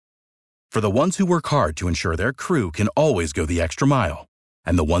For the ones who work hard to ensure their crew can always go the extra mile,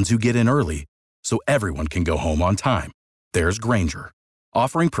 and the ones who get in early so everyone can go home on time, there's Grainger,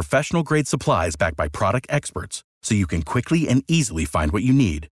 offering professional-grade supplies backed by product experts so you can quickly and easily find what you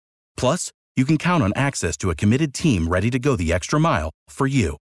need. Plus, you can count on access to a committed team ready to go the extra mile for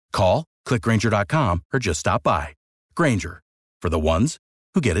you. Call, click Grainger.com, or just stop by. Grainger, for the ones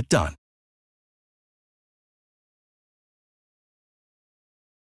who get it done.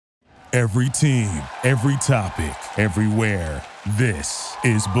 Every team, every topic, everywhere. This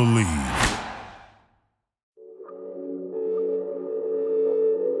is Believe.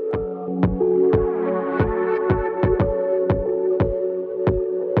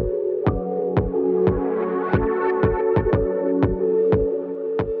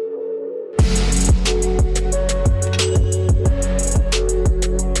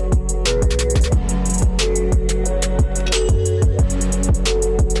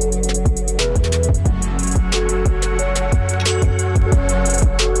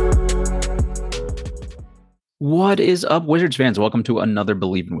 What is up, Wizards fans? Welcome to another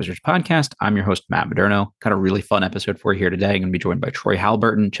Believe in Wizards podcast. I'm your host, Matt Moderno. Got a really fun episode for you here today. I'm going to be joined by Troy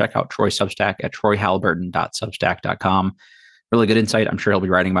Haliburton. Check out Troy's Substack at troyhaliburton.substack.com. Really good insight. I'm sure he'll be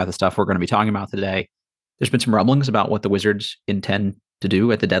writing about the stuff we're going to be talking about today. There's been some rumblings about what the Wizards intend to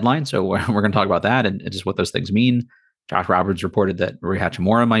do at the deadline, so we're going to talk about that and just what those things mean. Josh Roberts reported that Rui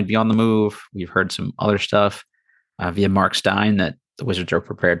Hachimura might be on the move. We've heard some other stuff via Mark Stein that the Wizards are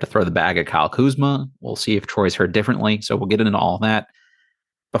prepared to throw the bag at Kyle Kuzma. We'll see if Troy's heard differently. So we'll get into all of that.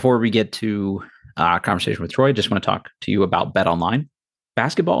 Before we get to conversation with Troy, just want to talk to you about BetOnline.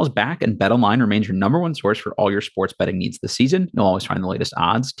 Basketball is back, and BetOnline remains your number one source for all your sports betting needs this season. You'll always find the latest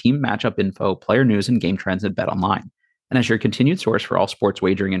odds, team matchup info, player news, and game trends at BetOnline. And as your continued source for all sports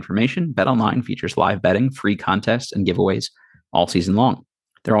wagering information, BetOnline features live betting, free contests, and giveaways all season long.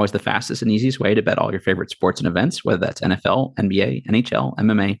 They're always the fastest and easiest way to bet all your favorite sports and events, whether that's NFL, NBA, NHL,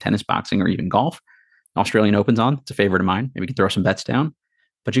 MMA, tennis, boxing, or even golf. Australian Open's on. It's a favorite of mine. Maybe you can throw some bets down.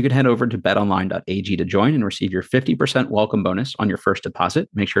 But you could head over to betonline.ag to join and receive your 50% welcome bonus on your first deposit.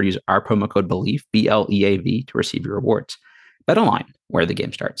 Make sure to use our promo code BELIEVE, BLEAV, to receive your rewards. BetOnline, where the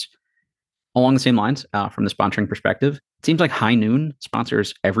game starts. Along the same lines, from the sponsoring perspective, it seems like High Noon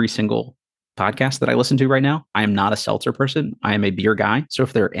sponsors every single podcast that I listen to right now. I am not a seltzer person. I am a beer guy. So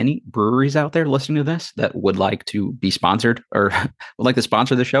if there are any breweries out there listening to this that would like to be sponsored or would like to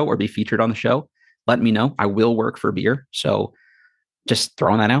sponsor the show or be featured on the show, let me know. I will work for beer. So just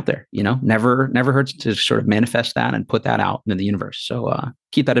throwing that out there, never hurts to sort of manifest that and put that out into the universe. So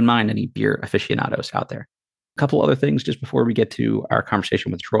keep that in mind, any beer aficionados out there. A couple other things just before we get to our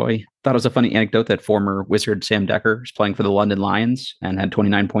conversation with Troy. Thought it was a funny anecdote that former Wizard Sam Decker is playing for the London Lions and had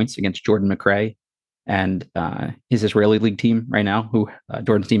 29 points against Jordan McRae and his Israeli league team right now, who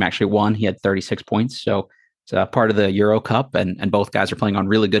Jordan's team actually won. He had 36 points. So it's part of the Euro Cup, and both guys are playing on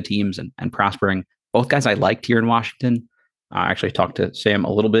really good teams and prospering. Both guys I liked here in Washington. I actually talked to Sam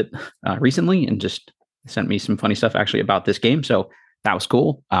a little bit recently and just sent me some funny stuff actually about this game. So that was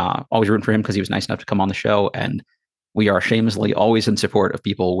cool. Always rooting for him because he was nice enough to come on the show. And we are shamelessly always in support of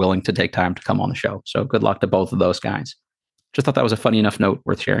people willing to take time to come on the show. So good luck to both of those guys. Just thought that was a funny enough note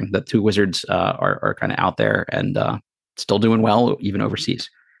worth sharing that two Wizards are kind of out there and still doing well, even overseas.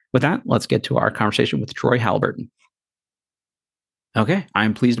 With that, let's get to our conversation with Troy Haliburton. Okay,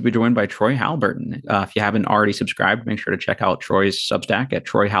 I'm pleased to be joined by Troy Haliburton. If you haven't already subscribed, make sure to check out Troy's Substack at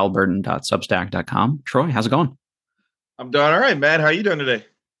troyhaliburton.substack.com. Troy, how's it going? I'm doing all right, Matt. How are you doing today?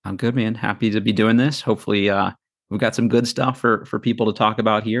 I'm good, man. Happy to be doing this. Hopefully, we've got some good stuff for people to talk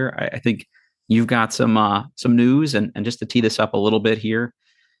about here. I think you've got some news, and just to tee this up a little bit here.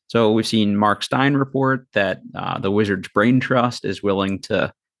 So we've seen Mark Stein report that the Wizards Brain Trust is willing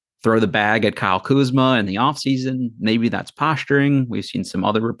to throw the bag at Kyle Kuzma in the offseason. Maybe that's posturing. We've seen some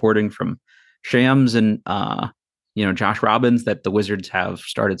other reporting from Shams and Josh Robbins that the Wizards have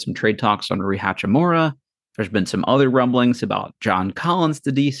started some trade talks on Rui Hachimura. There's been some other rumblings about John Collins to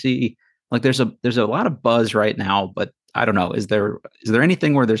DC. Like there's a lot of buzz right now, but I don't know. Is there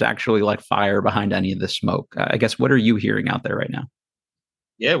anything where there's actually like fire behind any of this smoke? I guess what are you hearing out there right now?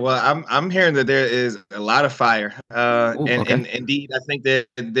 Yeah, well, I'm hearing that there is a lot of fire, and indeed, I think that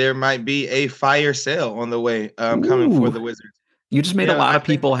there might be a fire sale on the way coming for the Wizards. You just made a lot of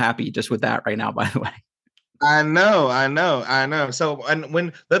people happy just with that right now, by the way. I know. So,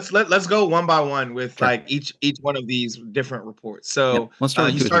 and let's go one by one with like each one of these different reports. So, let's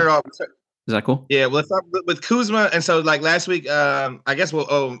start. You started off. Is that cool? Yeah, well, let's start with Kuzma. And so, like last week, I guess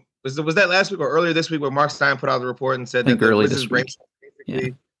was that last week or earlier this week where Mark Stein put out the report and said that early this week.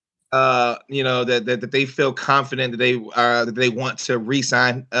 basically that they feel confident that they want to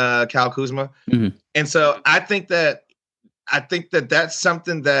re-sign Kyle Kuzma. Mm-hmm. And so I think that that's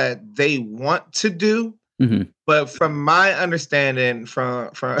something that they want to do. Mm-hmm. But from my understanding,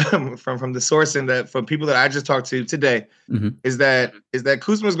 from the source and that from people that I just talked to today, mm-hmm. is that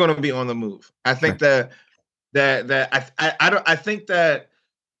Kuzma is going to be on the move. I think sure. I think that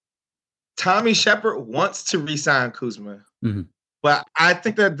Tommy Shepard wants to re-sign Kuzma, mm-hmm. but I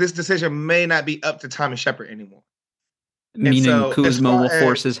think that this decision may not be up to Tommy Shepard anymore. Meaning so, Kuzma will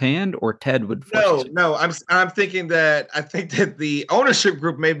force his hand, or Ted would force his hand? No. I'm thinking that the ownership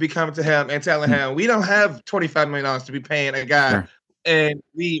group may be coming to him and telling him, we don't have $25 million to be paying a guy, sure. and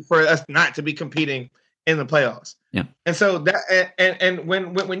for us not to be competing in the playoffs. Yeah. And so that and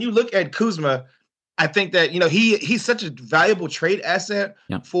when you look at Kuzma, I think that he's such a valuable trade asset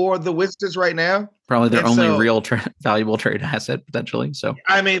for the Wizards right now. Probably their only real valuable trade asset potentially. So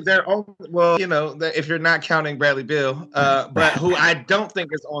I mean, if you're not counting Bradley Beal, but who I don't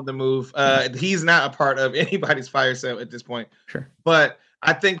think is on the move. He's not a part of anybody's fire sale at this point. Sure. But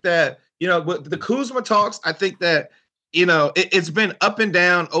I think that with the Kuzma talks, I think that it's been up and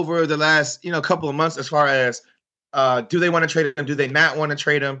down over the last couple of months as far as. Do they want to trade him? Do they not want to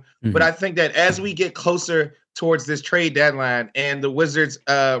trade him? Mm-hmm. But I think that as we get closer towards this trade deadline and the Wizards'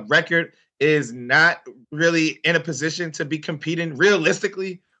 record is not really in a position to be competing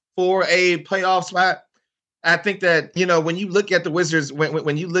realistically for a playoff spot, I think that when you look at the Wizards,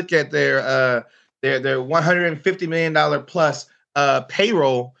 when you look at their $150 million plus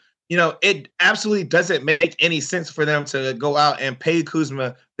payroll, it absolutely doesn't make any sense for them to go out and pay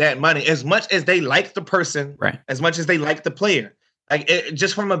Kuzma that money as much as they like the person, right? As much as they like the player. Like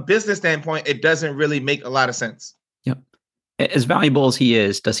just from a business standpoint, it doesn't really make a lot of sense. Yep. As valuable as he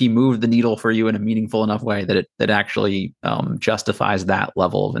is, does he move the needle for you in a meaningful enough way that actually justifies that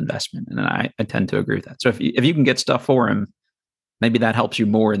level of investment? And I tend to agree with that. So if you can get stuff for him, maybe that helps you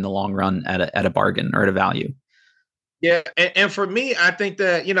more in the long run at a bargain or at a value. Yeah, and for me, I think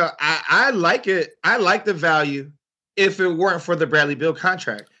that I like it. I like the value if it weren't for the Bradley Beal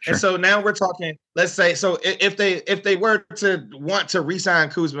contract. Sure. And so now we're talking. Let's say if they were to want to re-sign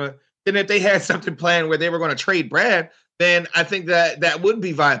Kuzma, then if they had something planned where they were going to trade Brad, then I think that would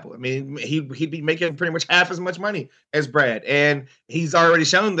be viable. I mean, he'd be making pretty much half as much money as Brad, and he's already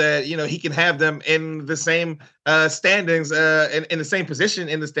shown that he can have them in the same standings, in the same position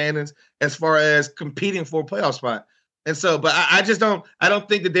in the standings as far as competing for a playoff spot. And so, but I don't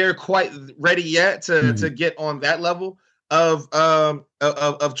think that they're quite ready yet to get on that level of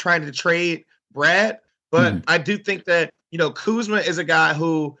trying to trade Brad. But I do think that, Kuzma is a guy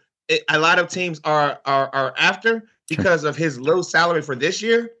who a lot of teams are after because of his low salary for this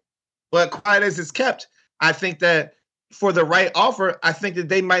year. But quiet as it's kept, I think that for the right offer, I think that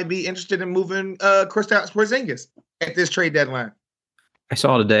they might be interested in moving Kristaps Porzingis at this trade deadline. I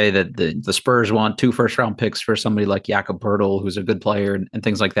saw today that the Spurs want 2 first-round picks for somebody like Jakob Poeltl, who's a good player and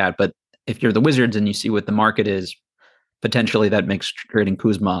things like that. But if you're the Wizards and you see what the market is, potentially that makes trading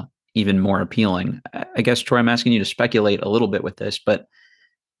Kuzma even more appealing. I guess, Troy, I'm asking you to speculate a little bit with this, but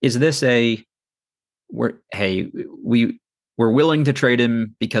is this we're willing to trade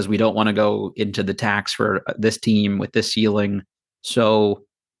him because we don't want to go into the tax for this team with this ceiling, so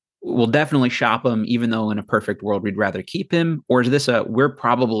we'll definitely shop him, even though in a perfect world we'd rather keep him? Or is this we're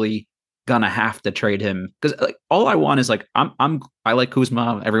probably gonna have to trade him? Because all I want is I like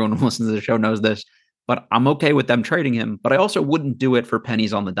Kuzma. Everyone who listens to the show knows this, but I'm okay with them trading him. But I also wouldn't do it for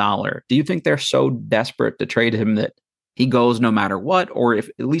pennies on the dollar. Do you think they're so desperate to trade him that he goes no matter what, or if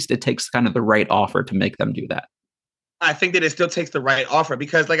at least it takes kind of the right offer to make them do that? I think that it still takes the right offer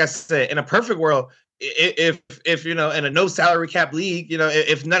because, like I said, in a perfect world, if in a no salary cap league,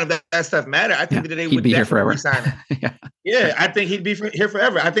 if none of that stuff mattered, I think that they would be here forever. Resign him. Yeah, I think he'd be here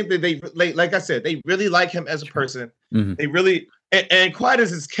forever. I think that they, like I said, they really like him as a person. Mm-hmm. They really, and quiet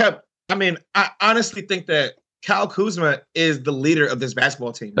as it's kept. I mean, I honestly think that Kyle Kuzma is the leader of this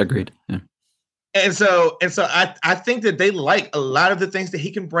basketball team. Agreed. Yeah. And so I think that they like a lot of the things that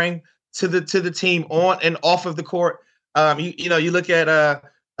he can bring to the team on and off of the court. You look at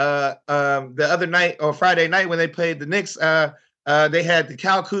the other night or Friday night when they played the Knicks, they had the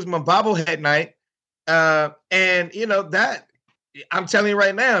Kyle Kuzma bobblehead night. And that I'm telling you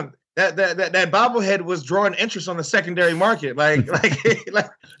right now, that bobblehead was drawing interest on the secondary market.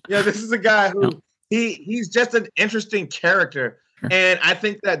 This is a guy who he's just an interesting character. And I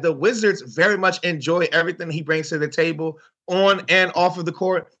think that the Wizards very much enjoy everything he brings to the table on and off of the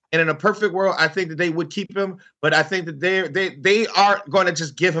court. And in a perfect world, I think that they would keep him, but I think that they aren't going to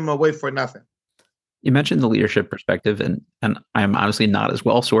just give him away for nothing. You mentioned the leadership perspective, and I'm obviously not as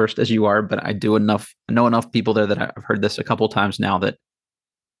well sourced as you are, but I know enough people there that I've heard this a couple times now that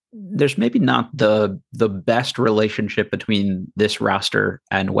there's maybe not the best relationship between this roster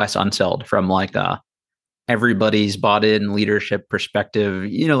and Wes Unseld from like everybody's bought in leadership perspective,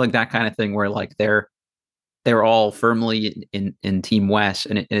 like that kind of thing where like they're all firmly in Team Wes,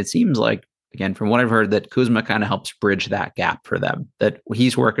 and it seems like, again, from what I've heard, that Kuzma kind of helps bridge that gap for them, that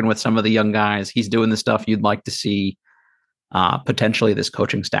he's working with some of the young guys. He's doing the stuff you'd like to see potentially this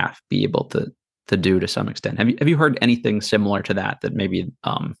coaching staff be able to do to some extent. Have you heard anything similar to that maybe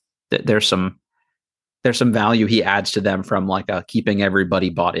that there's some value he adds to them from like a keeping everybody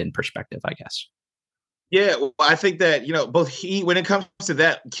bought in perspective, I guess? Yeah, well, I think that, when it comes to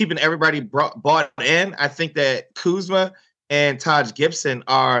that, keeping everybody bought in, I think that Kuzma and Taj Gibson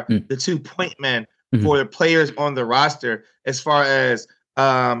are the 2 point men for the players on the roster, as far as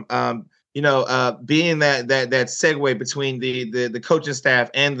being that segue between the coaching staff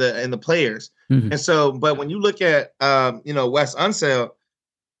and the players. And so, but when you look at Wes Unseld,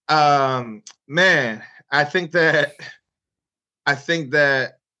 man, I think that I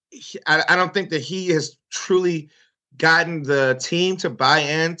don't think that he has truly gotten the team to buy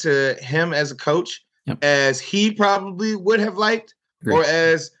into him as a coach as he probably would have liked, or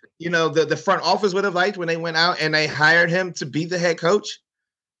as the front office would have liked when they went out and they hired him to be the head coach.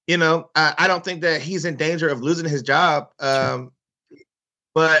 I don't think that he's in danger of losing his job,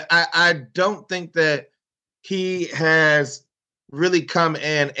 but I don't think that he has really come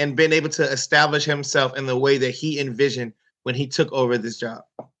in and been able to establish himself in the way that he envisioned when he took over this job.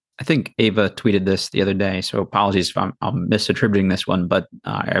 I think Ava tweeted this the other day, so apologies if I'm misattributing this one, but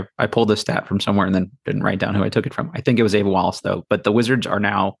I pulled this stat from somewhere and then didn't write down who I took it from. I think it was Ava Wallace, though. But the Wizards are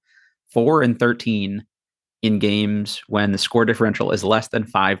now 4-13 in games when the score differential is less than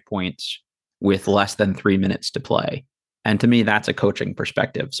 5 points with less than 3 minutes to play. And to me, that's a coaching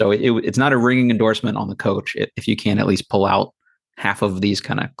perspective. So it's not a ringing endorsement on the coach if you can at least pull out half of these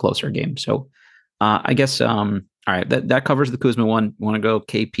kind of closer games. So I guess all right, that covers the Kuzma one. You want to go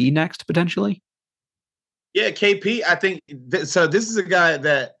KP next, potentially? Yeah, KP, I think so. This is a guy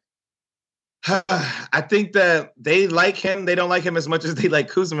that I think that they like him. They don't like him as much as they like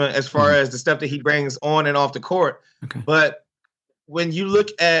Kuzma as far as the stuff that he brings on and off the court. Okay. But when you look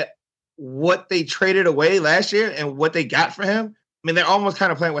at what they traded away last year and what they got for him, I mean, they're almost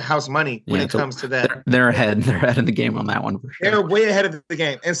kind of playing with house money when it comes to that. They're ahead. They're ahead of the game on that one for sure. They're way ahead of the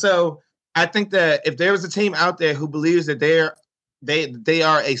game. And so I think that if there was a team out there who believes that they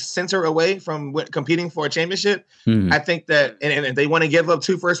are a center away from competing for a championship, I think that, and they want to give up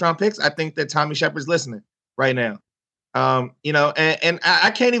 2 first-round picks, I think that Tommy Shepard's listening right now. And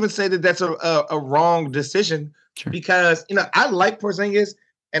I can't even say that that's a wrong decision, because I like Porzingis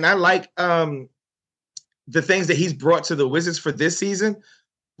and I like the things that he's brought to the Wizards for this season,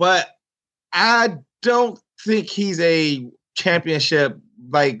 but I don't think he's a championship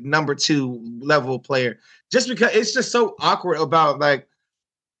like number 2 level player, just because it's just so awkward about like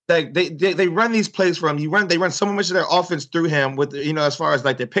they run these plays from they run so much of their offense through him with as far as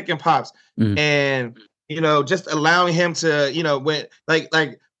like their pick and pops and just allowing him to when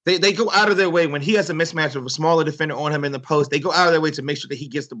they go out of their way when he has a mismatch of a smaller defender on him in the post, they go out of their way to make sure that he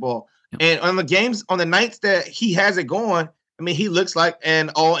gets the ball. And on the nights that he has it going, I mean, he looks like an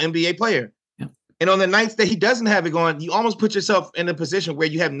all NBA player. And on the nights that he doesn't have it going, you almost put yourself in a position where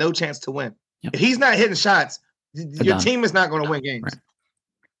you have no chance to win. If he's not hitting shots, your team is not going to win games. Right.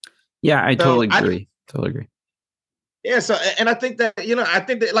 Yeah, I totally agree. Totally agree. Yeah, so, and I think that,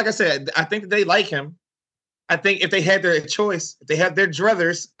 like I said, I think that they like him. I think if they had their choice, if they had their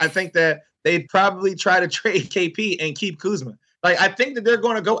druthers, I think that they'd probably try to trade KP and keep Kuzma. Like, I think that they're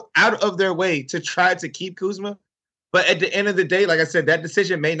going to go out of their way to try to keep Kuzma. But at the end of the day, like I said, that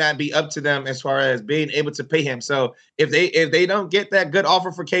decision may not be up to them as far as being able to pay him. So if they don't get that good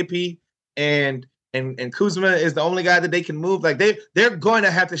offer for KP and Kuzma is the only guy that they can move, like they're going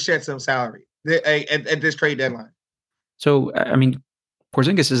to have to shed some salary at this trade deadline. So I mean,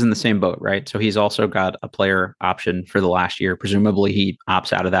 Porzingis is in the same boat, right? So he's also got a player option for the last year. Presumably he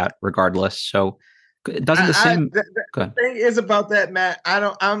opts out of that regardless. So doesn't the same the thing is about that, Matt?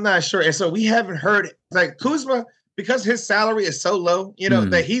 I'm not sure. And so we haven't heard like Kuzma, because his salary is so low,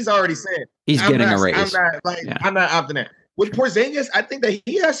 that he's already said he's getting a raise. I'm not opting in. With Porzingis, I think that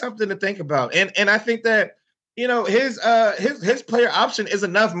he has something to think about, and I think that his player option is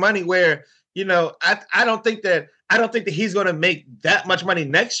enough money where I don't think that he's going to make that much money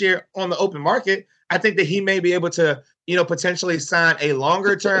next year on the open market. I think that he may be able to potentially sign a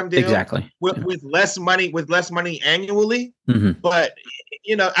longer term deal exactly with less money annually. But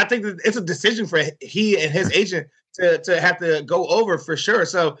I think that it's a decision for he and his agent to have to go over for sure.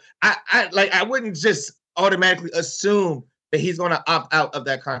 So I wouldn't just automatically assume that he's going to opt out of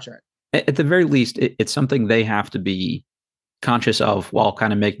that contract. At the very least, it's something they have to be conscious of while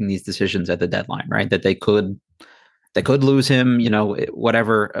kind of making these decisions at the deadline, right? That they could lose him,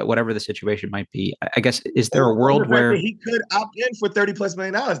 whatever the situation might be. I guess, is there a world where he could opt in for $30+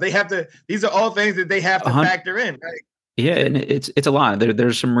 million? They have to. These are all things that they have to factor in, right? Yeah, and it's a lot.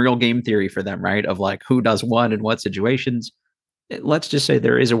 There's some real game theory for them, right? Of like who does what in what situations. Let's just say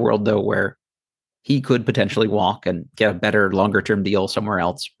there is a world though where he could potentially walk and get a better, longer term deal somewhere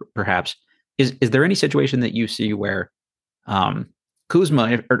else, perhaps. Is there any situation that you see where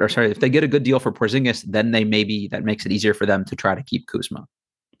Kuzma, if they get a good deal for Porzingis, then that makes it easier for them to try to keep Kuzma?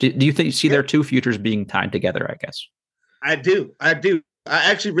 Do you see their two futures being tied together? I guess I do. I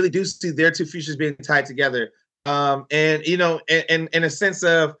actually really do see their two futures being tied together. And in a sense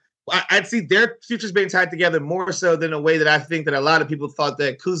of, I'd see their futures being tied together more so than a way that I think that a lot of people thought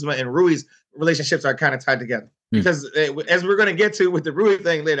that Kuzma and Rui's relationships are kind of tied together. Because as we're going to get to with the Rui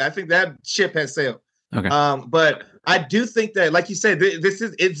thing later, I think that ship has sailed. Okay. But I do think that, like you said,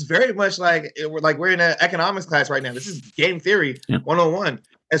 it's very much like we're in an economics class right now. This is game theory 101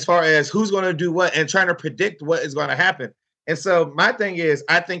 as far as who's going to do what and trying to predict what is going to happen. And so my thing is,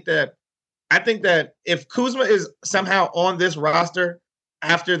 I think that if Kuzma is somehow on this roster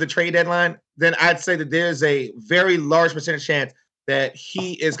after the trade deadline, then I'd say that there's a very large percentage chance that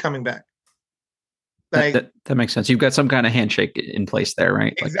he is coming back. That makes sense. You've got some kind of handshake in place there,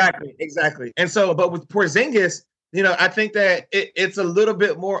 right? Exactly. And so, but with Porzingis, I think that it's a little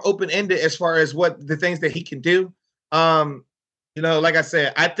bit more open-ended as far as what the things that he can do. Like I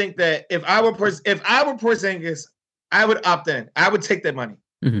said, I think that if I were Porzingis, I would opt in. I would take that money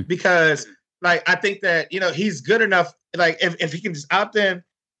because, I think that he's good enough. Like if he can just opt in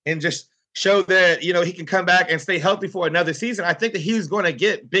and just show that he can come back and stay healthy for another season, I think that he's going to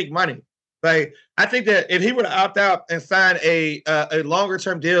get big money. Like, I think that if he were to opt out and sign a longer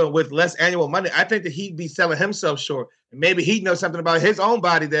term deal with less annual money, I think that he'd be selling himself short. And maybe he'd know something about his own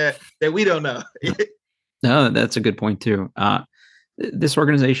body that we don't know. No, that's a good point too. This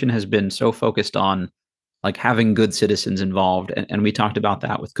organization has been so focused on like having good citizens involved. And we talked about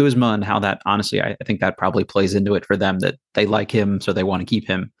that with Kuzma and how that, honestly, I think that probably plays into it for them, that they like him, so they want to keep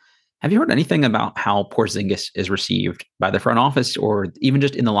him. Have you heard anything about how Porzingis is received by the front office or even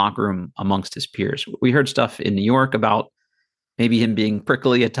just in the locker room amongst his peers? We heard stuff in New York about maybe him being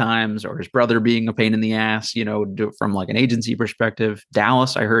prickly at times or his brother being a pain in the ass, from like an agency perspective.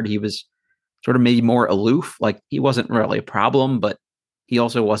 Dallas, I heard he was sort of maybe more aloof. Like he wasn't really a problem, but he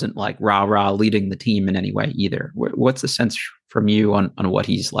also wasn't like rah-rah leading the team in any way either. What's the sense from you on what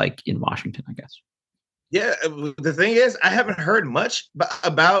he's like in Washington, I guess? Yeah, the thing is, I haven't heard much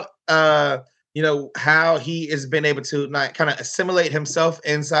about how he has been able to kind of assimilate himself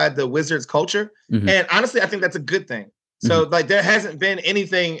inside the Wizards culture. Mm-hmm. And honestly, I think that's a good thing. So there hasn't been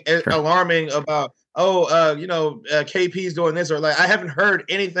anything alarming about, KP's doing this, or like I haven't heard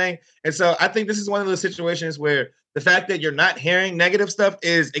anything. And so I think this is one of those situations where the fact that you're not hearing negative stuff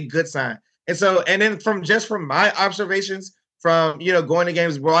is a good sign. And so, and then from my observations, from going to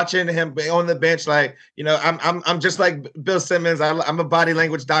games, watching him on the bench, like I'm just like Bill Simmons. I'm a body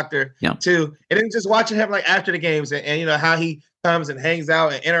language doctor too, and then just watching him like after the games and how he comes and hangs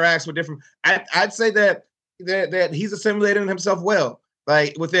out and interacts with different. I'd say that he's assimilating himself well,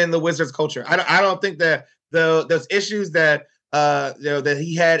 like within the Wizards culture. I don't think that those issues that that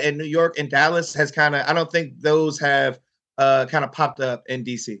he had in New York and Dallas has I don't think those have kind of popped up in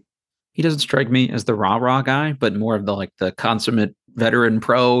DC. He doesn't strike me as the rah-rah guy, but more of the consummate veteran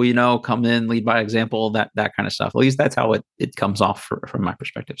pro, come in, lead by example, that kind of stuff. At least that's how it comes off from my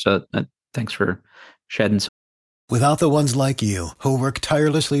perspective. So thanks for shedding some. Without the ones like you, who work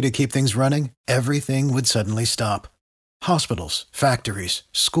tirelessly to keep things running, everything would suddenly stop. Hospitals, factories,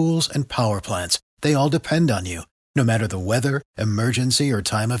 schools, and power plants, they all depend on you. No matter the weather, emergency, or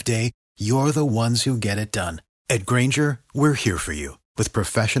time of day, you're the ones who get it done. At Grainger, we're here for you. With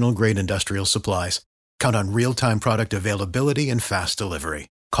professional-grade industrial supplies, count on real-time product availability and fast delivery.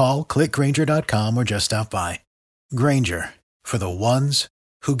 Call, click Grainger.com, or just stop by. Grainger, for the ones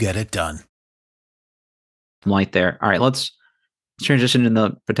who get it done. Light there. All right, let's transition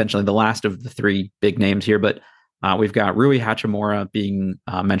into potentially the last of the three big names here. But we've got Rui Hachimura being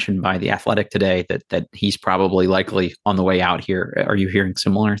mentioned by The Athletic today, that he's probably likely on the way out here. Are you hearing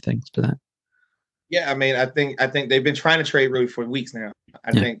similar things to that? Yeah, I mean, I think they've been trying to trade Rui for weeks now.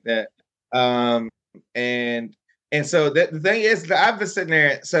 I think that, and so the thing is that I've been sitting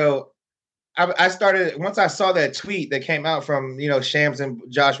there. So I started once I saw that tweet that came out from Shams and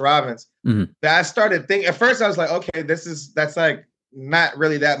Josh Robbins. Mm-hmm. That I started thinking. At first, I was like, okay, that's like not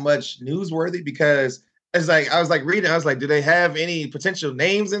really that much newsworthy because it's like I was like reading. I was like, do they have any potential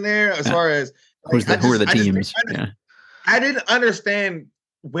names in there as far as like, who are the teams? I didn't understand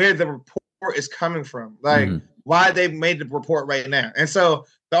where the report is coming from, like why they made the report right now. And so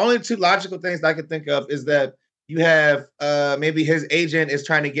the only two logical things that I could think of is that you have maybe his agent is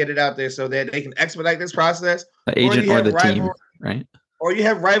trying to get it out there so that they can expedite this process. The agent or the team, right? Or you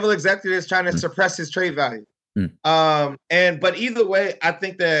have rival executives trying to suppress his trade value. But either way, I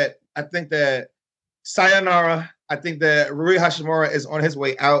think that sayonara. I think that Rui Hachimura is on his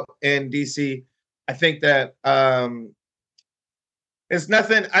way out in DC. I think that it's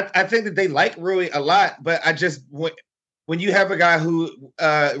nothing. I think that they like Rui a lot, but I just when you have a guy who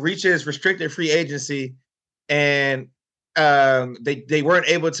reaches restricted free agency and they weren't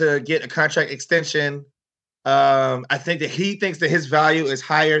able to get a contract extension. I think that he thinks that his value is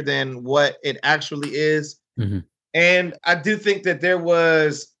higher than what it actually is. And I do think that there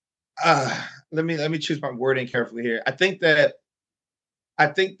was let me choose my wording carefully here. I think that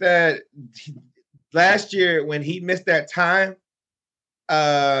last year when he missed that time,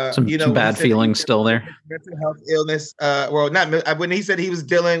 some bad feelings still there. Mental health illness. Not when he said he was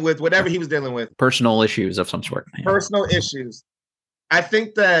dealing with whatever he was dealing with. Personal issues of some sort. Personal issues. I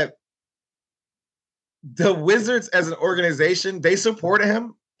think that the Wizards as an organization, they supported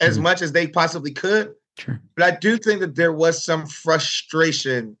him as much as they possibly could. Sure. But I do think that there was some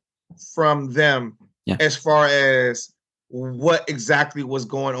frustration from them as far as what exactly was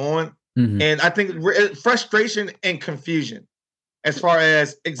going on. And I think frustration and confusion as far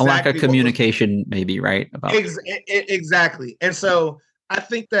as exactly a lack of communication, maybe, right? About exactly. And so I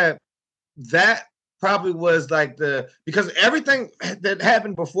think that probably was like because everything that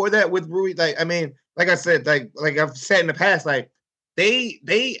happened before that with Rui, like I said, like I've said in the past, like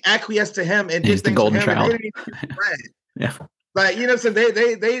they acquiesced to him and he's the golden child. Yeah. Like, so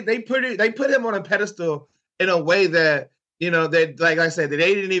they put him on a pedestal in a way that, that, like I said, that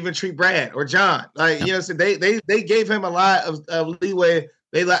they didn't even treat Brad or John. Like, so they gave him a lot of leeway.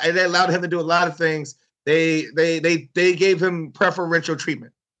 They allowed him to do a lot of things. They gave him preferential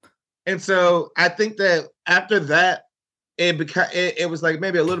treatment. And so I think that after that, it was like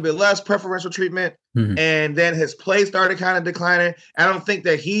maybe a little bit less preferential treatment. And then his play started kind of declining. I don't think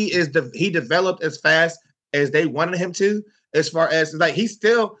that he developed as fast as they wanted him to, as far as like, he's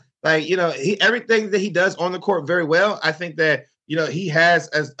still like, everything that he does on the court very well. I think that, he has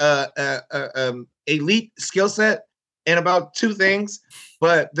as elite skill set in about two things,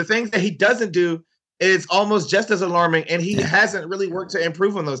 but the things that he doesn't do is almost just as alarming. And he hasn't really worked to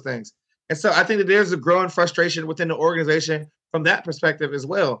improve on those things. And so I think that there's a growing frustration within the organization from that perspective as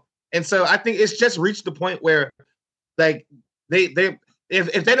well. And so I think it's just reached the point where, like,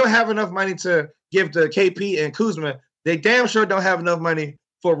 if they don't have enough money to give to KP and Kuzma, they damn sure don't have enough money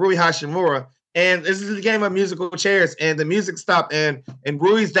for Rui Hachimura. And this is a game of musical chairs, and the music stopped, and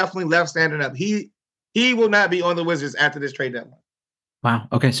Rui's definitely left standing up. He will not be on the Wizards after this trade deadline. Wow.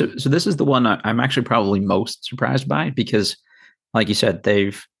 Okay, so this is the one I'm actually probably most surprised by because, like you said,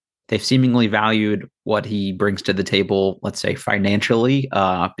 they've seemingly valued what he brings to the table, let's say financially,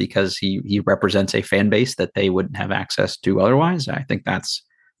 because he represents a fan base that they wouldn't have access to otherwise. I think that's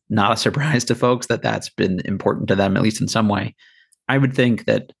not a surprise to folks that's been important to them, at least in some way. I would think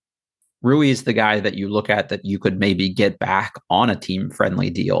that Rui is the guy that you look at that you could maybe get back on a team-friendly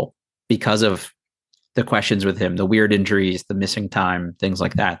deal because of the questions with him, the weird injuries, the missing time, things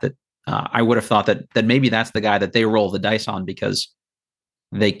like that. That I would have thought that maybe that's the guy that they roll the dice on because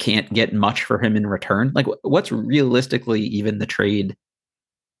they can't get much for him in return. Like, what's realistically even the trade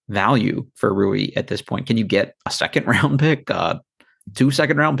value for Rui at this point? Can you get a second-round pick, 2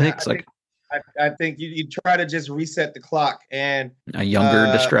 second-round picks? I think you try to just reset the clock and a younger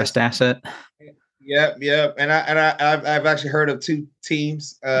distressed asset. Yep. And I've actually heard of two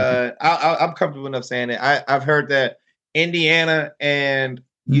teams. I'm comfortable enough saying it. I've heard that Indiana and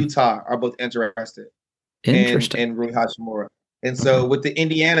Utah are both interested in Rui Hachimura. And so with the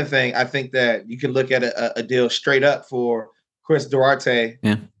Indiana thing, I think that you can look at a deal straight up for Chris Duarte.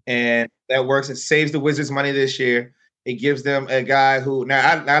 Yeah. And that works. It saves the Wizards money this year. It gives them a guy who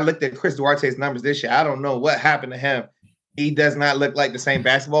now I looked at Chris Duarte's numbers this year. I don't know what happened to him. He does not look like the same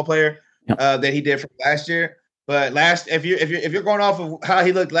basketball player that he did from last year. But if you're going off of how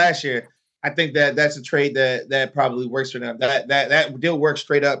he looked last year, I think that's a trade that probably works for them. That deal works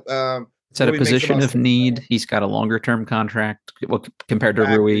straight up. It's at a position of need. He's got a longer term contract compared to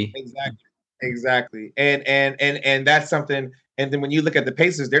Rui. Exactly. And that's something And then when you look at the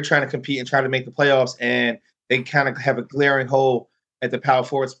Pacers, they're trying to compete and try to make the playoffs, and they kind of have a glaring hole at the power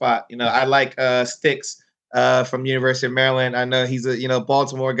forward spot. I like Sticks from University of Maryland. I know he's a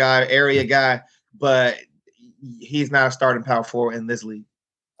Baltimore guy, area guy, but he's not a starting power forward in this league.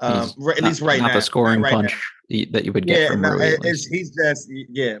 At least right now, not the scoring punch that you would get from Rui. He's just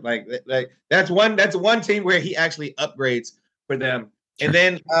like that's one team where he actually upgrades for them. Sure. And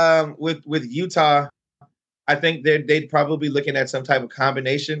then with Utah, I think they'd probably be looking at some type of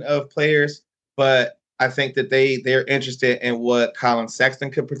combination of players, but I think that they're interested in what Colin Sexton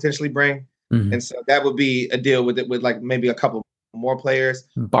could potentially bring, and so that would be a deal with like maybe a couple more players,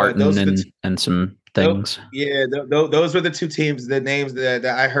 Barton and some things. Those were the two teams, the names that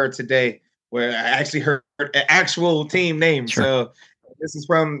I heard today, where I actually heard an actual team name. Sure. So this is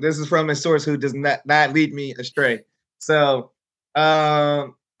from a source who does not lead me astray. So I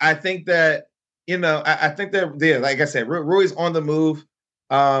think that I think that like I said, Rui's on the move.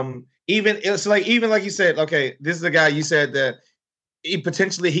 Even like you said, okay, this is the guy you said that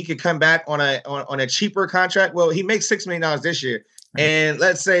he could come back on a cheaper contract. Well, he makes $6 million this year. And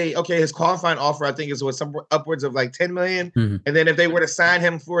let's say, okay, his qualifying offer, I think, is somewhere upwards of like $10 million. Mm-hmm. And then if they were to sign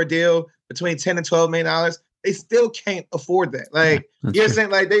him for a deal between $10 and $12 million, they still can't afford that. Like you're saying,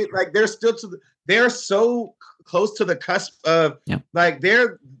 they're so close to the cusp of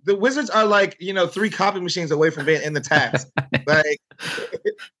the Wizards are like 3 copy machines away from being in the tax.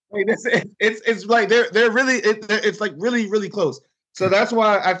 It's like they're really it's like really really close. So that's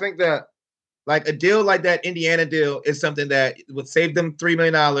why I think that like a deal like that Indiana deal is something that would save them $3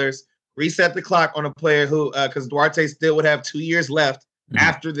 million, reset the clock on a player who because Duarte still would have 2 years left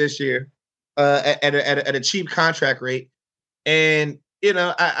after this year at a cheap contract rate. And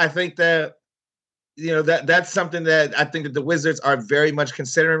I think that that's something that I think that the Wizards are very much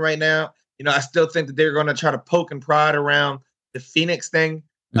considering right now. I still think that they're going to try to poke and prod around the Phoenix thing,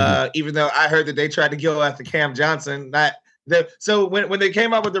 even though I heard that they tried to go after Cam Johnson. So when they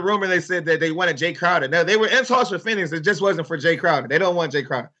came up with the rumor, they said that they wanted Jay Crowder. No, they were in talks with Phoenix. It just wasn't for Jay Crowder. They don't want Jay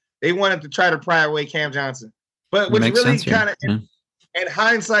Crowder. They wanted to try to pry away Cam Johnson. But which really kind of, in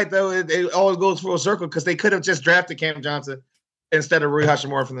hindsight, though, it all goes full circle because they could have just drafted Cam Johnson instead of Rui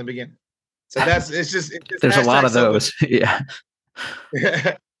Hachimura from the beginning. So it's just there's a lot of those. Yeah.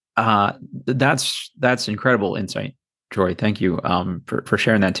 That's incredible insight, Troy. Thank you for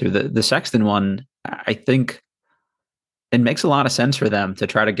sharing that too. The Sexton one, I think it makes a lot of sense for them to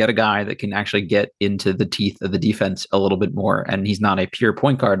try to get a guy that can actually get into the teeth of the defense a little bit more. And he's not a pure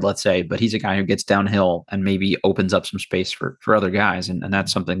point guard, let's say, but he's a guy who gets downhill and maybe opens up some space for other guys. And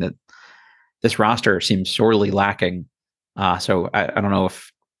that's something that this roster seems sorely lacking. So I don't know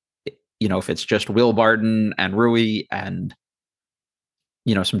if it's just Will Barton and Rui and,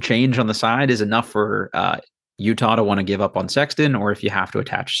 some change on the side is enough for Utah to want to give up on Sexton, or if you have to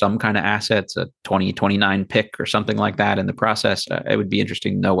attach some kind of assets, a 2029 pick or something like that in the process, it would be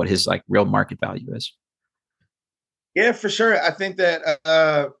interesting to know what his like real market value is. Yeah, for sure. I think that,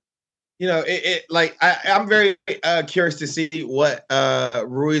 I'm very curious to see what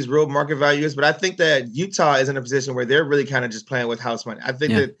Rui's real market value is, but I think that Utah is in a position where they're really kind of just playing with house money. I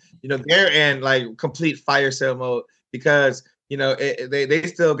think that, they're in like complete fire sale mode because, they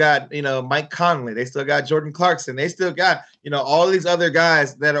still got, Mike Conley. They still got Jordan Clarkson. They still got, all these other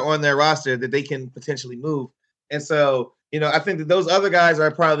guys that are on their roster that they can potentially move. And so, I think that those other guys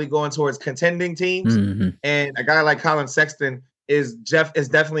are probably going towards contending teams. Mm-hmm. And a guy like Colin Sexton is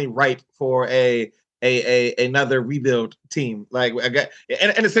definitely ripe for another rebuild team. Like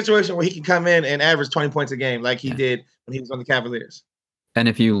in a situation where he can come in and average 20 points a game like he did when he was on the Cavaliers. And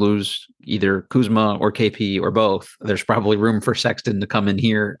if you lose either Kuzma or KP or both, there's probably room for Sexton to come in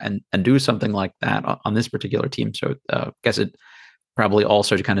here and do something like that on this particular team. So I guess it probably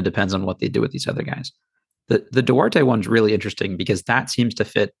also kind of depends on what they do with these other guys. The Duarte one's really interesting because that seems to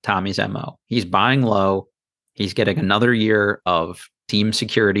fit Tommy's MO. He's buying low. He's getting another year of team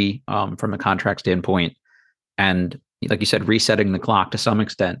security from a contract standpoint. And like you said, resetting the clock to some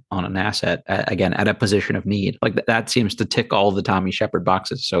extent on an asset, again, at a position of need. Like that seems to tick all the Tommy Shepard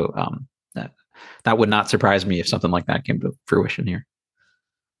boxes. So that would not surprise me if something like that came to fruition here.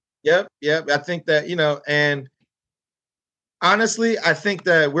 Yep. I think that, and honestly, I think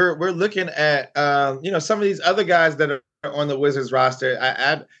that we're looking at, some of these other guys that are on the Wizards roster.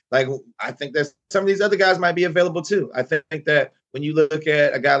 I think that some of these other guys might be available too. I think that when you look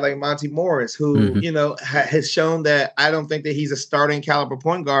at a guy like Monty Morris, who, has shown that I don't think that he's a starting caliber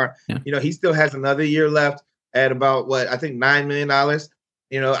point guard. Yeah. He still has another year left at about $9 million.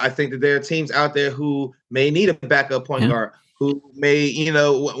 I think that there are teams out there who may need a backup point guard, who may,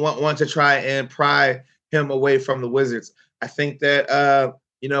 want to try and pry him away from the Wizards. I think that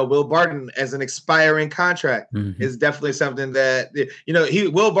Will Barton as an expiring contract is definitely something that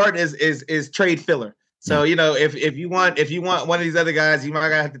Will Barton is trade filler. So if you want one of these other guys, you might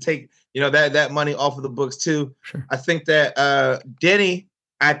have to take that money off of the books too. Sure. I think that Denny,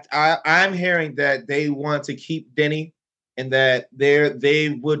 I'm hearing that they want to keep Denny, and that they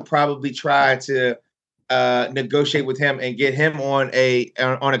would probably try to negotiate with him and get him on a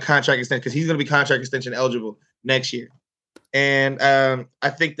contract extension, because he's going to be contract extension eligible next year. And I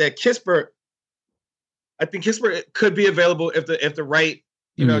think that Kispert could be available if the right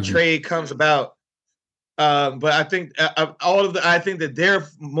trade comes about. But I think I think that they're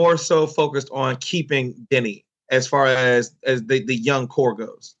more so focused on keeping Denny as far as the young core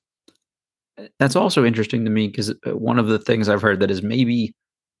goes. That's also interesting to me, because one of the things I've heard that is maybe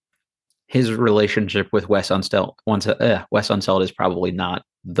his relationship with Wes Unseld is probably not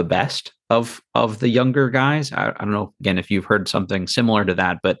the best of the younger guys. I don't know, again, if you've heard something similar to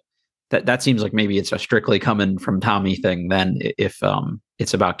that, but that seems like maybe it's a strictly coming from Tommy thing then, if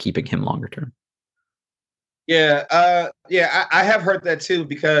it's about keeping him longer term. Yeah, I have heard that too,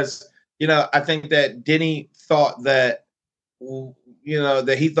 because I think that Denny thought that once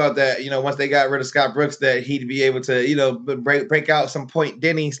they got rid of Scott Brooks, that he'd be able to break out some Point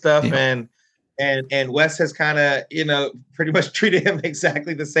Denny stuff, and Wes has kind of pretty much treated him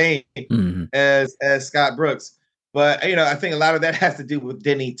exactly the same as Scott Brooks. But I think a lot of that has to do with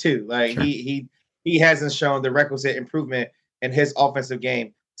Denny too. Like sure. he hasn't shown the requisite improvement in his offensive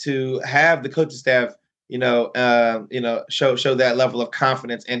game to have the coaching staff show that level of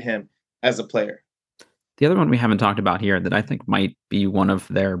confidence in him as a player. The other one we haven't talked about here that I think might be one of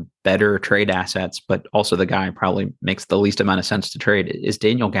their better trade assets, but also the guy probably makes the least amount of sense to trade, is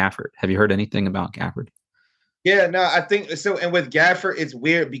Daniel Gafford. Have you heard anything about Gafford? Yeah, no, I think so. And with Gafford, it's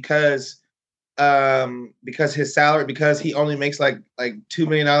weird because his salary, because he only makes like $2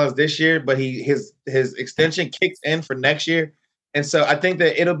 million this year, but his extension kicks in for next year. And so I think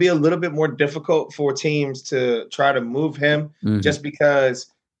that it'll be a little bit more difficult for teams to try to move him just because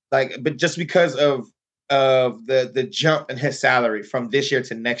of the jump in his salary from this year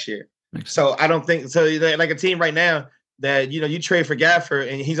to next year. So I don't think so. Like a team right now that you trade for Gafford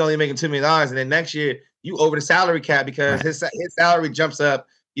and he's only making $2 million, and then next year you over the salary cap because his salary jumps up.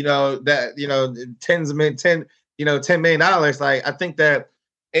 $10 million. Like I think that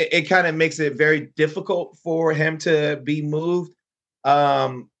it kind of makes it very difficult for him to be moved.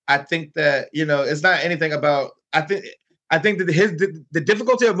 I think that it's not anything about. I think that the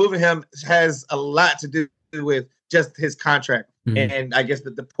difficulty of moving him has a lot to do with just his contract and I guess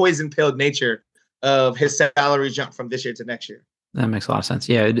the poison-pilled nature of his salary jump from this year to next year. That makes a lot of sense.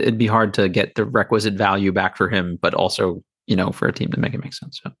 Yeah, it'd be hard to get the requisite value back for him, but also for a team to make it make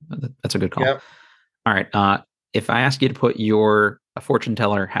sense. So that's a good call. Yep. All right. If I ask you to put your fortune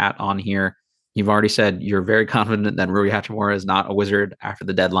teller hat on here, you've already said you're very confident that Rui Hachimura is not a Wizard after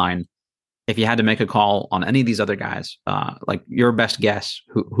the deadline. If you had to make a call on any of these other guys, like your best guess,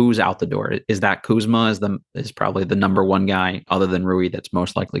 who's out the door? Is that Kuzma is probably the number one guy other than Rui that's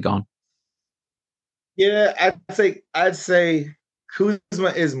most likely gone? Yeah, I'd say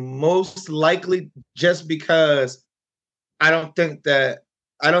Kuzma is most likely, just because I don't think that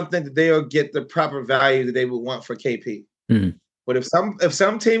they'll get the proper value that they would want for KP. But if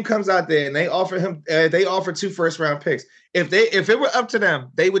some team comes out there and they offer him, they offer 2 first-round picks. If it were up to them,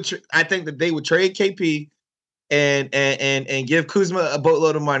 they would. I think that they would trade KP and give Kuzma a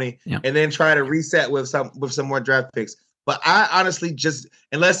boatload of money, and then try to reset with some more draft picks. But I honestly just,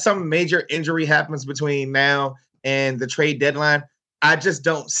 unless some major injury happens between now and the trade deadline, I just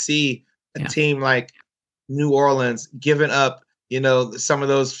don't see a team like New Orleans giving up, some of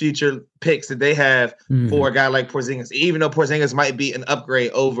those future picks that they have for a guy like Porzingis, even though Porzingis might be an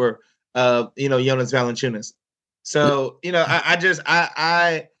upgrade over, Jonas Valanciunas. So, I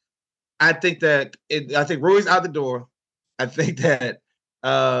think that I think Rui's out the door. I think that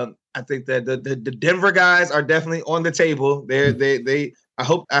the Denver guys are definitely on the table. I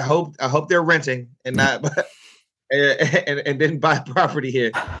hope they're renting and not and didn't buy property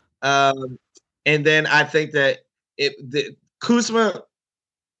here. And then I think that Kuzma,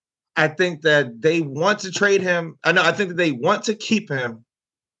 I think that they want to trade him. I think that they want to keep him,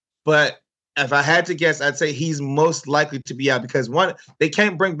 but if I had to guess, I'd say he's most likely to be out because one, they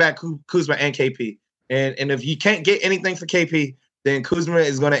can't bring back Kuzma and KP, and if you can't get anything for KP, then Kuzma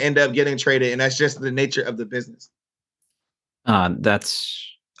is going to end up getting traded, and that's just the nature of the business.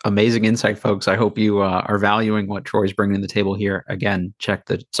 That's amazing insight, folks. I hope you are valuing what Troy's bringing to the table here. Again, check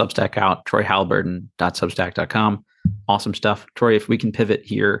the Substack out, troyhalberton.substack.com. Awesome stuff. Troy, if we can pivot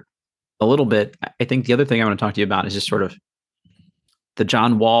here a little bit, I think the other thing I want to talk to you about is just sort of the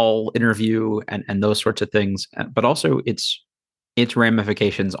John Wall interview and those sorts of things, but also its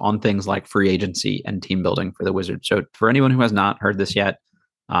ramifications on things like free agency and team building for the Wizards. So for anyone who has not heard this yet,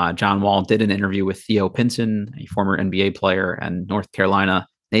 John Wall did an interview with Theo Pinson, a former NBA player and North Carolina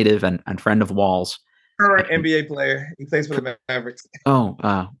native and friend of Wall's. Current NBA player. He plays for the Mavericks. Oh,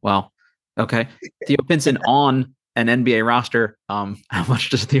 well, okay. Theo Pinson on an NBA roster. How much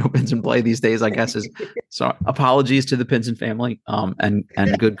does Theo Pinson play these days? I guess is so. Apologies to the Pinson family. And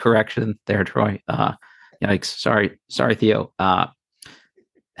good correction there, Troy. Yikes. Sorry, Theo.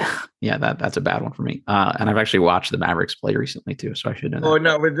 Yeah, that's a bad one for me. And I've actually watched the Mavericks play recently too, so I should know that. Oh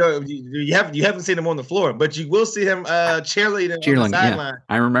no, you haven't seen him on the floor, but you will see him cheerleading on the sideline. Yeah,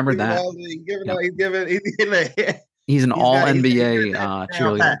 I remember that. He's an all NBA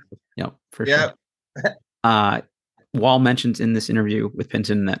cheerleader. Yep, for sure. Wall mentions in this interview with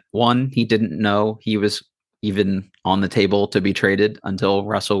Pinson that one, he didn't know he was even on the table to be traded until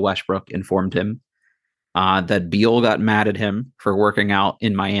Russell Westbrook informed him. That Beal got mad at him for working out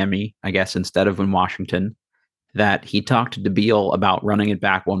in Miami, I guess, instead of in Washington. That he talked to Beal about running it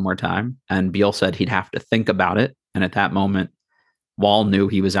back one more time, and Beal said he'd have to think about it. And at that moment, Wall knew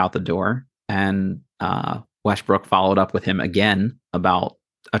he was out the door, and Westbrook followed up with him again about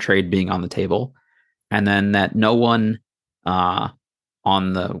a trade being on the table. And then that no one on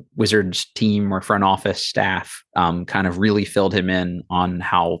the Wizards team or front office staff kind of really filled him in on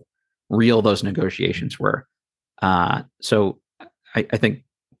how real those negotiations were. So I think,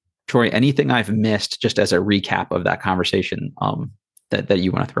 Troy, anything I've missed just as a recap of that conversation that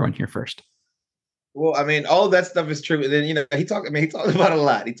you want to throw in here first? Well, I mean, all of that stuff is true. And then, he talked about a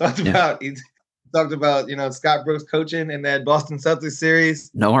lot. He talked about, Scott Brooks coaching in that Boston Celtics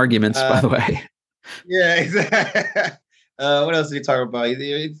series. No arguments, by the way. Yeah, exactly. What else did he talk about?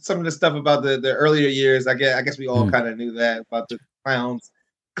 Some of the stuff about the earlier years. I guess we all kind of knew that about the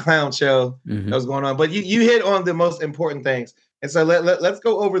clown show that was going on. But you hit on the most important things, and so let's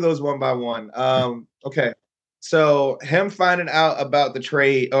go over those one by one. Okay, so him finding out about the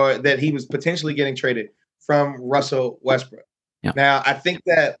trade, or that he was potentially getting traded from Russell Westbrook. Yeah. Now, I think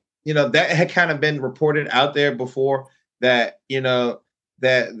that that had kind of been reported out there before that that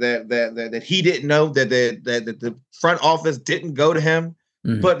he didn't know, that the front office didn't go to him.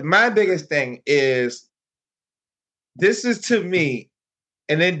 Mm-hmm. But my biggest thing is, this is, to me,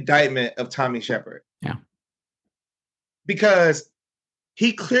 an indictment of Tommy Shepard. Yeah. Because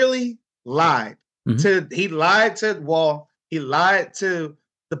he clearly lied. Mm-hmm. He lied to Wall. He lied to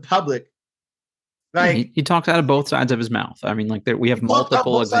the public. Like, he talks out of both sides of his mouth. I mean, like, we have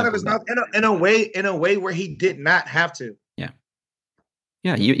multiple examples. In a way where he did not have to.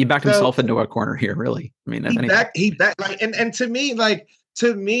 Yeah, he backed himself into a corner here, really. I mean, he backed like, and to me,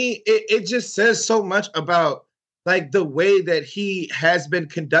 it just says so much about like the way that he has been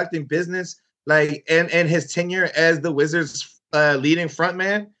conducting business, like, and his tenure as the Wizards' leading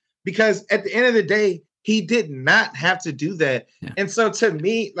frontman. Because at the end of the day, he did not have to do that. Yeah. And so to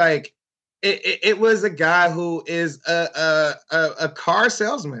me, like, it was a guy who is a car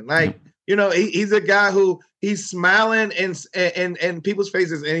salesman. Like, he's a guy who he's smiling in people's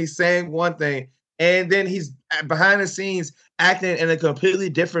faces and he's saying one thing, and then he's behind the scenes acting in a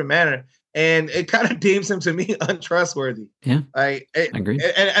completely different manner. And it kind of deems him, to me, untrustworthy. Yeah, I agree.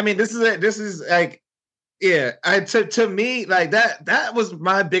 And I mean, this is like, yeah, to me, like that was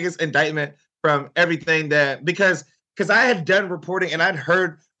my biggest indictment from everything because I had done reporting and I'd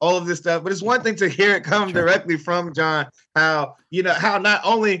heard all of this stuff, but it's one thing to hear it come directly from John, how not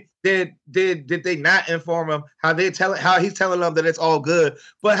only did they not inform him, how he's telling them that it's all good,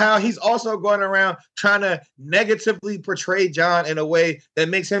 but how he's also going around trying to negatively portray John in a way that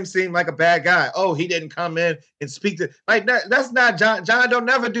makes him seem like a bad guy. Oh, he didn't come in and speak to, like, that's not John. John don't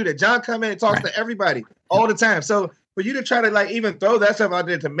never do that. John come in and talks to everybody all the time. So for you to try to, like, even throw that stuff out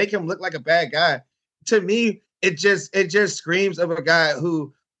there to make him look like a bad guy, to me, it just screams of a guy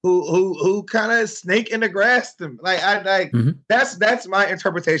who kind of snake in the grass them. That's my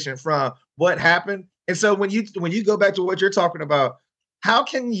interpretation from what happened. And so when you go back to what you're talking about, how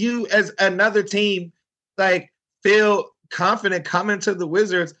can you as another team like feel confident coming to the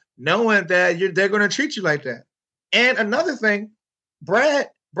Wizards knowing that they're going to treat you like that? And another thing,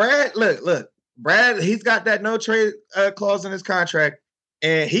 Brad, look, Brad, he's got that no trade clause in his contract,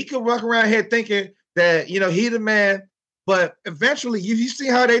 and he could walk around here thinking that he the man. But eventually, you see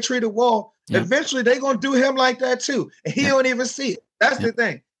how they treated Wall. Yeah. Eventually, they're gonna do him like that too, and he don't even see it. That's the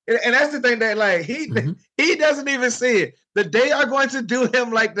thing, and that's the thing that, like, he doesn't even see it. That they are going to do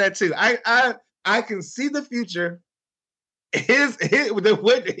him like that too. I can see the future. He's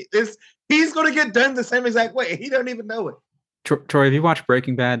gonna get done the same exact way. He don't even know it. Troy, have you watched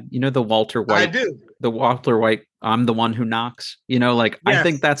Breaking Bad? You know the Walter I White, do. the Walter White. I'm the one who knocks. Like I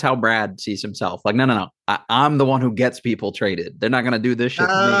think Yes. that's how Brad sees himself. Like, no. I'm the one who gets people traded. They're not gonna do this shit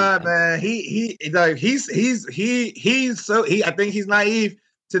to me. Man, I think he's naive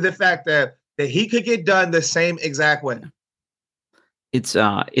to the fact that he could get done the same exact way. It's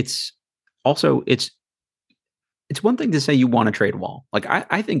also it's one thing to say you want to trade Wall. Like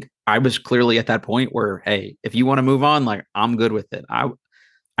I think I was clearly at that point where, hey, if you want to move on, like I'm good with it.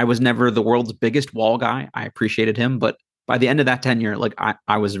 I was never the world's biggest Wall guy. I appreciated him, but by the end of that tenure, like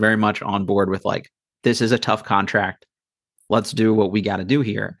I was very much on board with like, this is a tough contract. Let's do what we got to do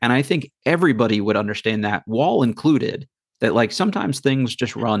here. And I think everybody would understand that, Wall included, that like sometimes things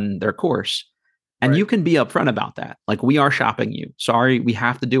just run their course. And you can be upfront about that. Like, we are shopping you. Sorry, we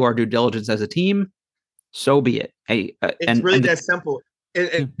have to do our due diligence as a team. So be it. Hey, it's really that simple.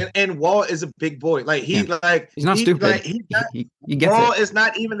 And Wall is a big boy. Like he's not stupid. Like, he gets Wall it. is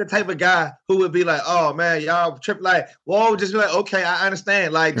not even the type of guy who would be like, "Oh man, y'all trip." Like Wall would just be like, "Okay, I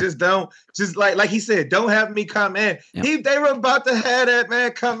understand." Like just like he said, don't have me come in. Yep. They were about to have that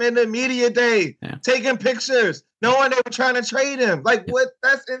man come in the media day, taking pictures, knowing they were trying to trade him. Like what?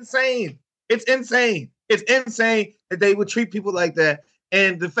 That's insane. It's insane. It's insane that they would treat people like that.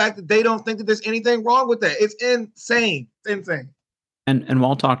 And the fact that they don't think that there's anything wrong with that. It's insane. It's insane. And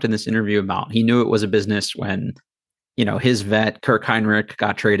Wall talked in this interview about, he knew it was a business when, his vet, Kirk Heinrich,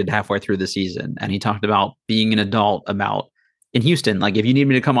 got traded halfway through the season. And he talked about being an adult about, in Houston, like, if you need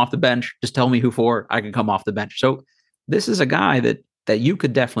me to come off the bench, just tell me who for, I can come off the bench. So this is a guy that you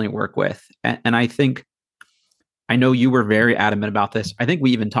could definitely work with. And I know you were very adamant about this. I think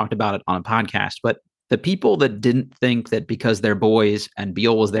we even talked about it on a podcast, but the people that didn't think that because they're boys and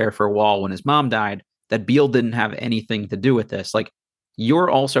Beal was there for Wall when his mom died, that Beal didn't have anything to do with this. Like, you're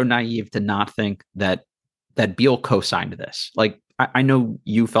also naive to not think that Beal co-signed this. Like, I know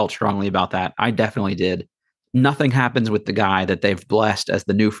you felt strongly about that. I definitely did. Nothing happens with the guy that they've blessed as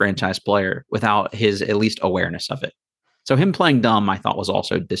the new franchise player without his at least awareness of it. So him playing dumb, I thought, was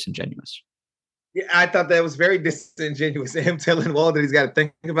also disingenuous. Yeah, I thought that was very disingenuous. Him telling Wall that he's got to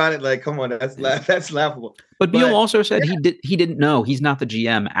think about it. Like, come on, that's laughable. But Beal also said he didn't know. He's not the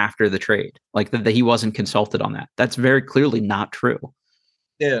GM after the trade. Like that he wasn't consulted on that. That's very clearly not true.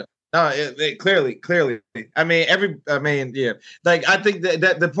 Yeah. No, clearly. I mean, yeah. Like, I think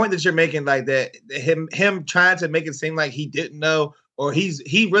that the point that you're making, like that, him trying to make it seem like he didn't know, or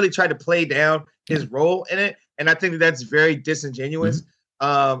he really tried to play down his role in it, and I think that's very disingenuous.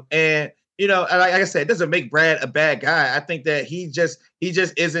 Mm-hmm. And like I said, it doesn't make Brad a bad guy. I think that he just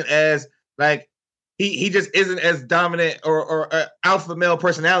isn't as like he just isn't as dominant or alpha male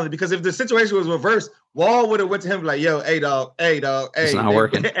personality. Because if the situation was reversed, Wall would have went to him like, "Yo, hey dog, it's not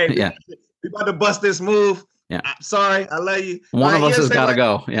working. Hey, we about to bust this move. Yeah, I'm sorry, I love you. One of us has got to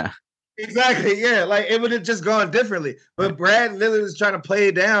go. Yeah, exactly. Yeah, like it would have just gone differently. But Brad literally was trying to play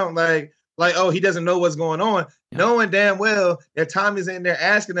it down like, oh, he doesn't know what's going on, knowing damn well that Tommy's in there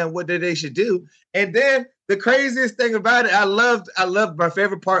asking them what they should do. And then the craziest thing about it, I loved my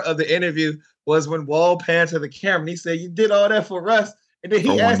favorite part of the interview was when Wall panned to the camera and he said, "You did all that for us," and then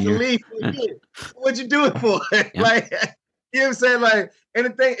he asked to leave. What'd you do it for? Like, you know what I'm saying? Like, and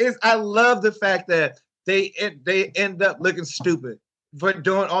the thing is, I love the fact that they end up looking stupid for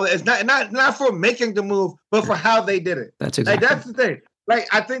doing all that. It's not for making the move, but for how they did it. That's exactly. Like, that's the thing. Like,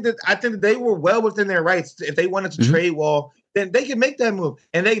 I think that they were well within their rights. If they wanted to trade Wall, then they can make that move.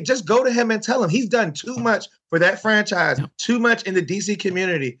 And they just go to him and tell him he's done too much for that franchise, too much in the DC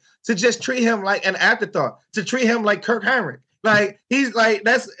community, to just treat him like an afterthought, to treat him like Kirk Heinrich. Like, he's like,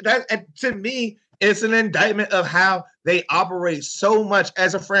 that to me, it's an indictment of how they operate so much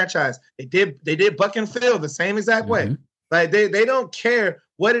as a franchise. They did Buck and Phil the same exact way. Like, they don't care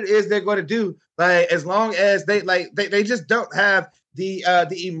what it is they're going to do. Like, as long as they just don't have the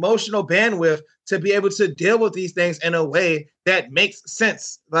emotional bandwidth to be able to deal with these things in a way that makes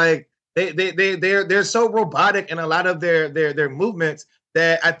sense. Like, they're so robotic in a lot of their movements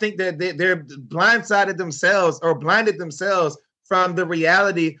that I think that they're blindsided themselves or blinded themselves from the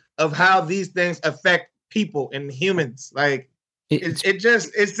reality of how these things affect people and humans. Like, it's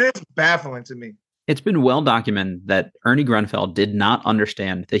just baffling to me. It's been well documented that Ernie Grunfeld did not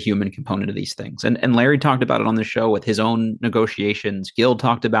understand the human component of these things. And Larry talked about it on the show with his own negotiations. Gil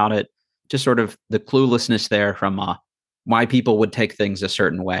talked about it, just sort of the cluelessness there from why people would take things a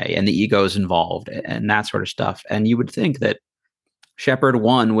certain way and the egos involved and that sort of stuff. And you would think that Shepard,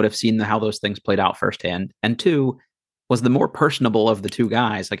 one, would have seen how those things played out firsthand, and two, was the more personable of the two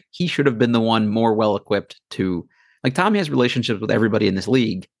guys. Like, he should have been the one more well-equipped to, like, Tommy has relationships with everybody in this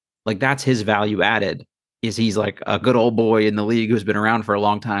league. Like, that's his value added. is he's like a good old boy in the league who's been around for a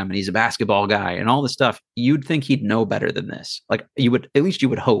long time and he's a basketball guy and all this stuff. You'd think he'd know better than this. Like you would, at least you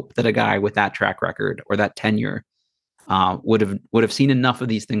would hope that a guy with that track record or that tenure would have seen enough of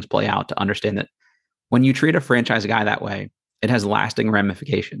these things play out to understand that when you treat a franchise guy that way, it has lasting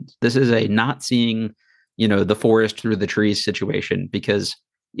ramifications. This is a not seeing, the forest through the trees situation, because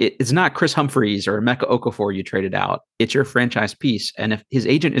it's not Chris Humphries or Emeka Okafor you traded out. It's your franchise piece. And if his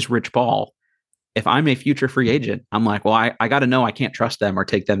agent is Rich Paul, if I'm a future free agent, I'm like, well, I got to know I can't trust them or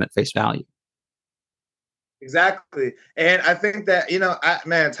take them at face value. Exactly. And I think that,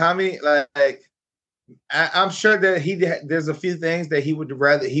 Tommy, I'm sure that there's a few things that he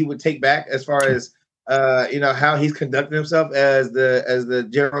would take back as far as, how he's conducting himself as the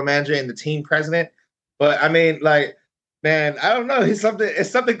general manager and the team president. But I mean, man, I don't know. It's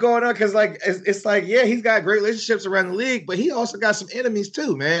something going on because it's like, yeah, he's got great relationships around the league, but he also got some enemies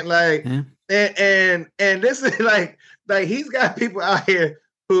too, man. And this is like he's got people out here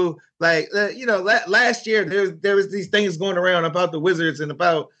who last year there was these things going around about the Wizards and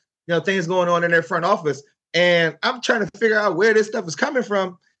about things going on in their front office, and I'm trying to figure out where this stuff is coming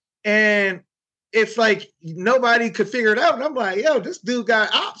from, and it's like nobody could figure it out. And I'm like, yo, this dude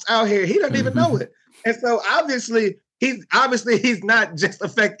got ops out here. He doesn't even know it, and so obviously he's not just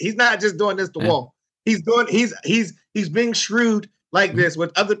he's not just doing this to Wall. He's being shrewd like this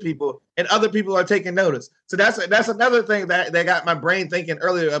with other people, and other people are taking notice. So that's another thing that got my brain thinking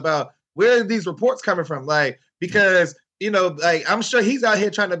earlier about where are these reports coming from? Because I'm sure he's out here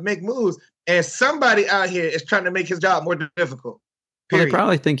trying to make moves, and somebody out here is trying to make his job more difficult. Well, they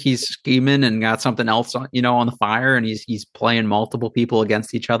probably think he's scheming and got something else on the fire, and he's playing multiple people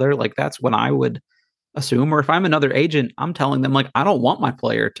against each other. Like that's what I would assume. Or if I'm another agent, I'm telling them I don't want my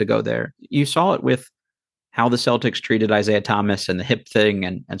player to go there. You saw it with how the Celtics treated Isaiah Thomas and the hip thing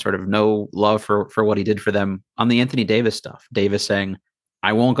and sort of no love for what he did for them on the Anthony Davis stuff. Davis saying,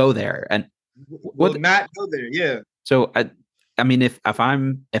 I won't go there. And will not go there. Yeah. So I mean, if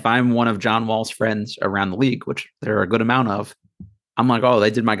I'm one of John Wall's friends around the league, which there are a good amount of, I'm like, oh, they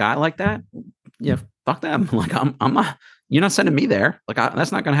did my guy like that. Yeah. Fuck them. Like I'm not, you're not sending me there.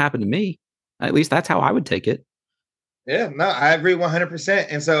 That's not going to happen to me. At least that's how I would take it. Yeah, no, I agree 100%.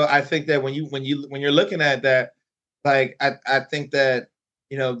 And so I think that when you're looking at that, I think that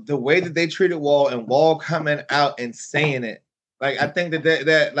the way that they treated Wall and Wall coming out and saying it, I think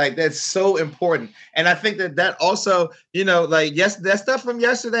that that's so important. And I think that also, yes, that stuff from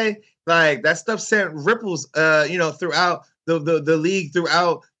yesterday, that stuff sent ripples, throughout the league,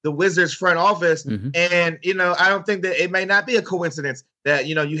 throughout the Wizards front office. Mm-hmm. And, I don't think that it may not be a coincidence that,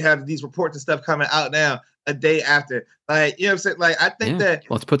 you have these reports and stuff coming out now a day after. What I'm saying? I think that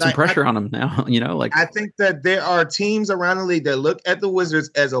let's put some pressure on them now, I think that there are teams around the league that look at the Wizards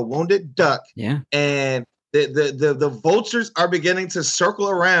as a wounded duck. Yeah. And the vultures are beginning to circle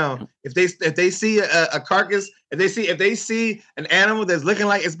around. If they see a carcass, if they see an animal that's looking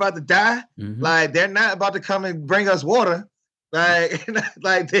like it's about to die, mm-hmm. They're not about to come and bring us water. They're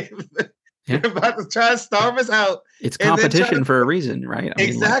about to try to starve us out. It's competition for a reason, right?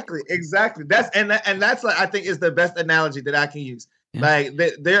 Exactly. That's I think is the best analogy that I can use. Yeah.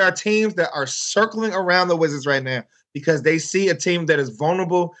 There are teams that are circling around the Wizards right now because they see a team that is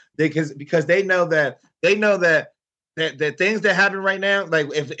vulnerable. Because they know that things that happen right now,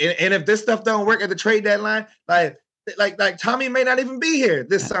 if this stuff don't work at the trade deadline, like Tommy may not even be here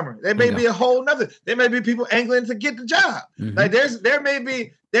this summer. There may be a whole nother. There may be people angling to get the job. Mm-hmm. There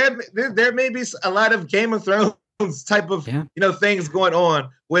may be a lot of Game of Thrones type of things going on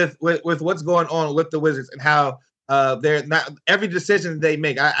with what's going on with the Wizards and how they're not every decision they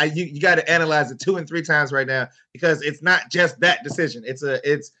make. You got to analyze it 2 and 3 times right now because it's not just that decision. It's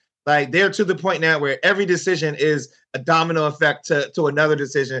they're to the point now where every decision is a domino effect to another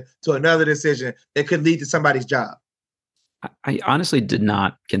decision that could lead to somebody's job. I honestly did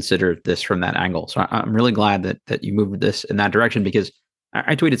not consider this from that angle. So I'm really glad that you moved this in that direction because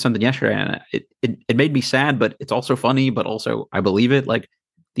I tweeted something yesterday and it made me sad, but it's also funny, but also I believe it.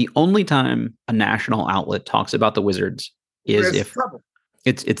 The only time a national outlet talks about the Wizards is if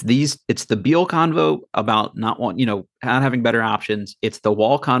it's the Beal convo about not having better options. It's the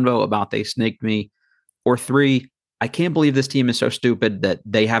Wall convo about they snaked me, or 3, I can't believe this team is so stupid that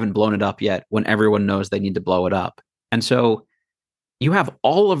they haven't blown it up yet when everyone knows they need to blow it up. And so you have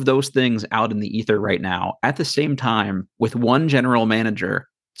all of those things out in the ether right now at the same time with one general manager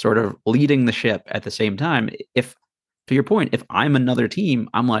sort of leading the ship at the same time. If, to your point, if I'm another team,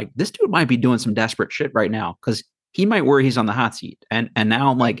 I'm like, this dude might be doing some desperate shit right now because he might worry he's on the hot seat. And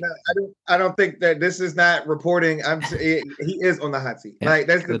now I'm like, I don't think that this is not reporting. He is on the hot seat. Yeah,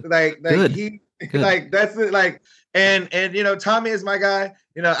 Like that's it. Like and Tommy is my guy.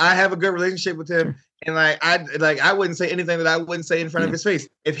 I have a good relationship with him. Sure. And I wouldn't say anything that I wouldn't say in front of his face.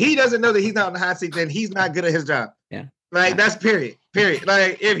 If he doesn't know that he's not on the hot seat, then he's not good at his job. Yeah. Like that's period.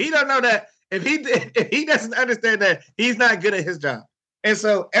 Like if he don't know that, if he doesn't understand that, he's not good at his job. And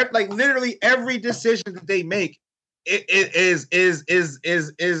so like literally every decision that they make is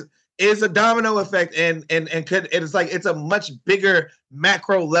a domino effect and it's a much bigger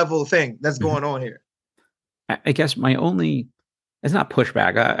macro level thing that's going on here. I guess it's not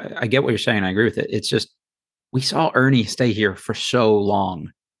pushback. I get what you're saying. I agree with it. It's just, we saw Ernie stay here for so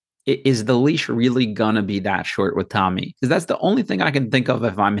long. Is the leash really going to be that short with Tommy? Because that's the only thing I can think of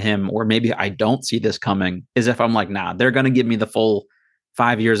if I'm him, or maybe I don't see this coming, is if I'm like, nah, they're going to give me the full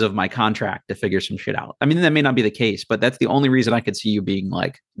 5 years of my contract to figure some shit out. I mean, that may not be the case, but that's the only reason I could see you being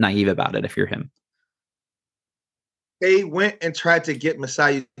like naive about it if you're him. They went and tried to get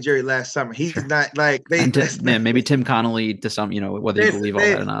Masai Ujiri last summer. He's not like maybe Tim Connolly to some, whether you believe all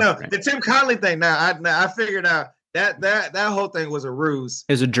that or not. No, right? The Tim Connolly thing. Now I figured out that whole thing was a ruse.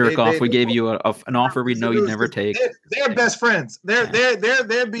 It was a jerk off. We gave you an offer we know you'd never take. They're best friends. They're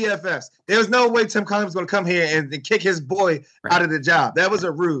BFFs. There's no way Tim Connolly was going to come here and kick his boy out of the job. That was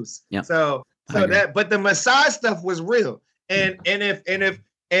a ruse. Yep. But the Masai stuff was real. And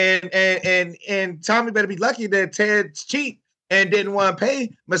Tommy better be lucky that Ted's cheap and didn't want to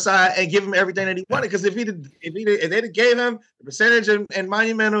pay Masai and give him everything that he wanted. Because if they gave him the percentage and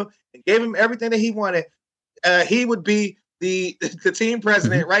Monumental and gave him everything that he wanted, he would be the team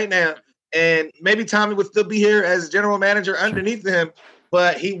president right now. And maybe Tommy would still be here as general manager underneath him,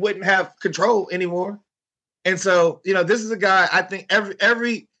 but he wouldn't have control anymore. And so, this is a guy, I think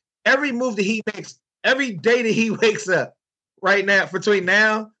every move that he makes, every day that he wakes up, right now, between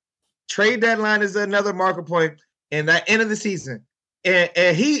now, trade deadline is another marker point, and that end of the season,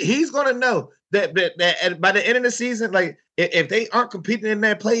 and he's going to know that by the end of the season, like if they aren't competing in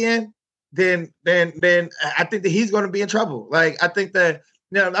that play-in, then I think that he's going to be in trouble. Like I think that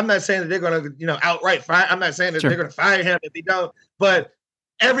I'm not saying that they're going to outright fire. I'm not saying that they're going to fire him if he don't. But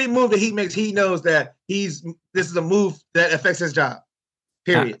every move that he makes, he knows that this is a move that affects his job.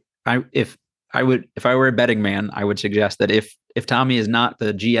 Period. If I were a betting man, I would suggest that if Tommy is not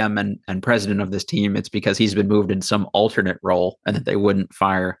the GM and president of this team, it's because he's been moved in some alternate role and that they wouldn't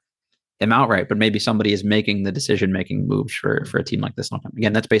fire him outright. But maybe somebody is making the decision-making moves for a team like this.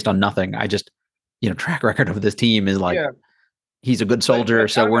 Again, that's based on nothing. I just, track record of this team is like, he's a good soldier,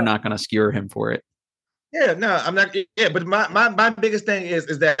 so we're not going to skewer him for it. Yeah, no, I'm not. Yeah, but my biggest thing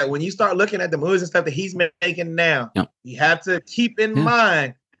is that when you start looking at the moves and stuff that he's making now, you have to keep in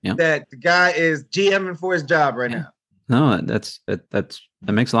mind that the guy is GMing for his job right now. No, that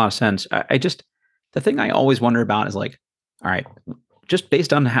makes a lot of sense. The thing I always wonder about is like, all right, just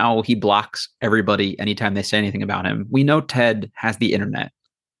based on how he blocks everybody anytime they say anything about him, we know Ted has the internet.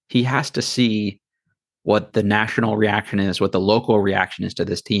 He has to see what the national reaction is, what the local reaction is to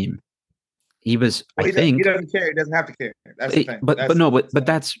this team. He was, he doesn't care. He doesn't have to care. That's the thing. But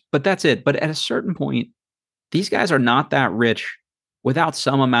that's it. But at a certain point, these guys are not that rich without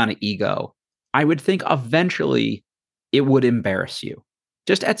some amount of ego. I would think eventually it would embarrass you.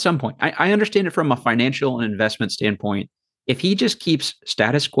 Just at some point. I understand it from a financial and investment standpoint. If he just keeps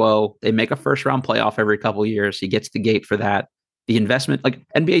status quo, they make a first round playoff every couple of years, he gets the gate for that. The investment, like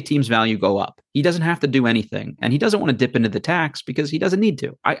NBA teams' value go up. He doesn't have to do anything. And he doesn't want to dip into the tax because he doesn't need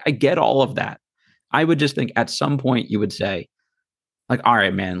to. I get all of that. I would just think at some point you would say, like, all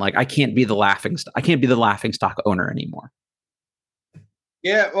right, man, like I can't be the laughing stock owner anymore.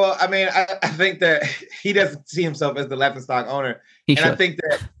 Yeah, well, I mean, I think that he doesn't see himself as the laughing stock owner. I think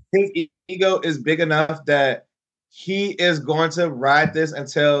that his ego is big enough that he is going to ride this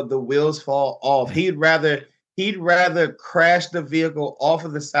until the wheels fall off. He'd rather crash the vehicle off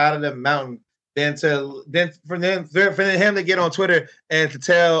of the side of the mountain than for him to get on Twitter and to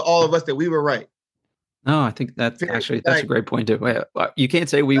tell all of us that we were right. No, I think that's a great point too. You can't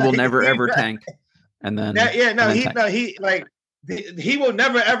say we will never ever tank, and then he will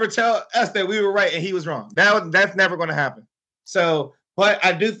never ever tell us that we were right and he was wrong. That's never going to happen. So, but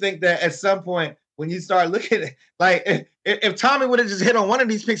I do think that at some point when you start looking at like if Tommy would have just hit on one of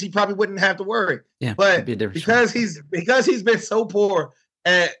these picks, he probably wouldn't have to worry. Yeah, but because he's been so poor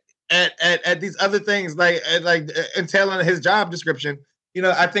at these other things like entailing his job description,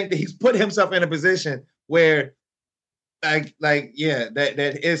 I think that he's put himself in a position where that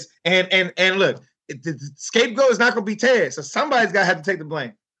is and look, the scapegoat is not going to be Ted, so somebody's got to have to take the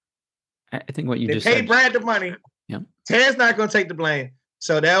blame. I think what you they just paid said. Brad the money. Yeah, Ted's not going to take the blame,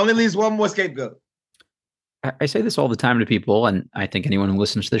 so that only leaves one more scapegoat. I say this all the time to people, and I think anyone who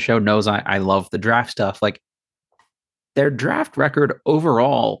listens to the show knows I love the draft stuff. Like their draft record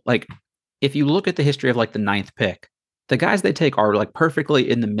overall, like if you look at the history of like the ninth pick, the guys they take are like perfectly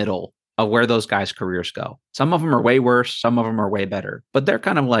in the middle of where those guys' careers go. Some of them are way worse, some of them are way better, but they're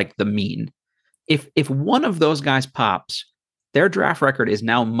kind of like the mean. If one of those guys pops, their draft record is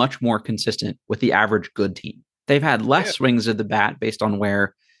now much more consistent with the average good team. They've had less swings of the bat based on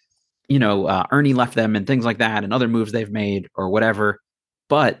where, Ernie left them and things like that and other moves they've made or whatever.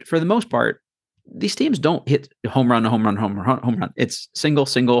 But for the most part, these teams don't hit home run, home run, home run, home run. It's single,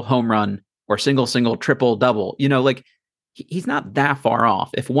 single, home run, or single, single, triple, double. Like he's not that far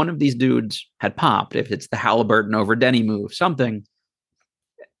off. If one of these dudes had popped, if it's the Halliburton over Denny move, something,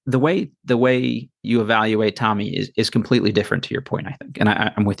 the way you evaluate Tommy is completely different to your point, I think. And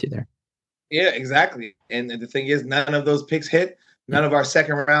I'm with you there. Yeah, exactly. And the thing is, none of those picks hit. None of our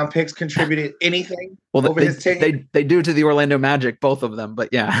second round picks contributed anything over his tenure. They do to the Orlando Magic, both of them. But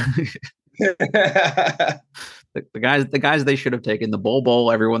yeah, the guys they should have taken, the Bowl,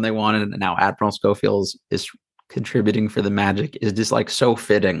 everyone they wanted, and now Admiral Schofield is contributing for the Magic is just like so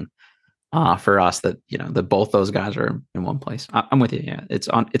fitting for us that that both those guys are in one place. I'm with you. Yeah, it's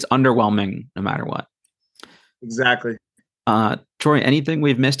underwhelming no matter what. Exactly. Troy, anything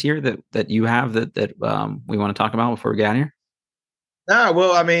we've missed here that you have that we want to talk about before we get out of here? Nah,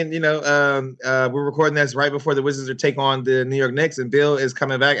 well, I mean, we're recording this right before the Wizards are take on the New York Knicks, and Bill is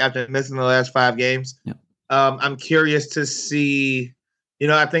coming back after missing the last 5 games. Yep. I'm curious to see,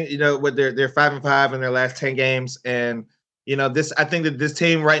 I think, what they're 5-5 in their last 10 games. And, I think that this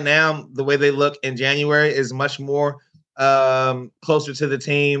team right now, the way they look in January is much more closer to the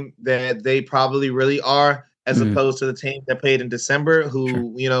team that they probably really are, as opposed to the team that played in December,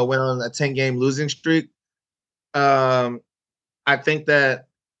 who, went on a 10-game losing streak. I think that,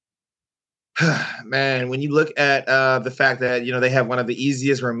 man, when you look at the fact that, they have one of the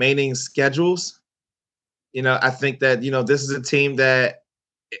easiest remaining schedules, I think that, this is a team that,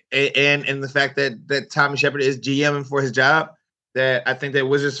 and the fact that Tommy Sheppard is GMing for his job, that I think that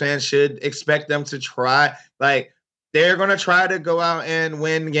Wizards fans should expect them to try. Like, they're going to try to go out and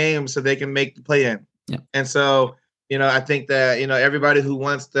win games so they can make the play-in. Yeah. And so, I think that, everybody who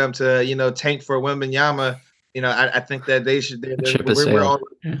wants them to, tank for Wembanyama, I think that they should. We're all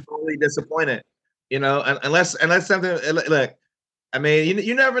totally disappointed, unless something. Look, I mean,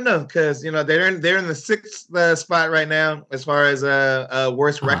 you never know, because they're in the 6th spot right now as far as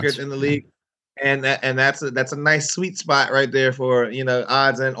worst record in the league, and that's a nice sweet spot right there for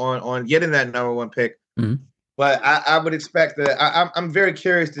odds and on getting that number 1 pick. Mm-hmm. But I would expect that. I'm very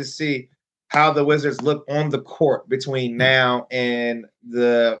curious to see how the Wizards look on the court between now and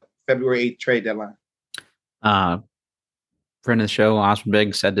the February 8th trade deadline. Friend of the show, Oscar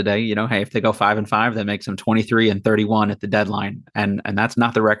Biggs, said today, hey, if they go 5-5, that makes them 23-31 at the deadline, and that's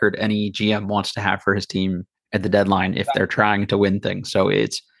not the record any GM wants to have for his team at the deadline if they're trying to win things. So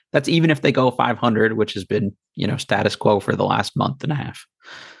that's even if they go 500, which has been status quo for the last month and a half.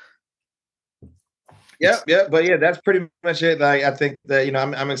 Yeah, but yeah, that's pretty much it. Like, I think that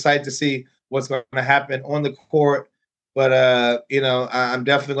I'm excited to see what's going to happen on the court. But, I'm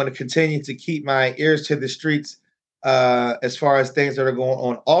definitely going to continue to keep my ears to the streets as far as things that are going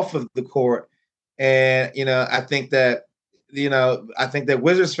on off of the court. And, I think that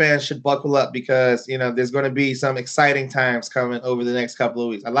Wizards fans should buckle up, because, there's going to be some exciting times coming over the next couple of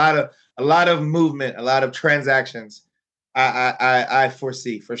weeks. A lot of movement, a lot of transactions I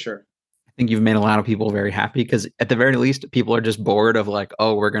foresee for sure. I think you've made a lot of people very happy, because at the very least, people are just bored of like,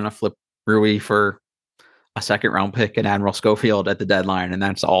 oh, we're going to flip Rui for a 2nd round pick and Admiral Schofield at the deadline, and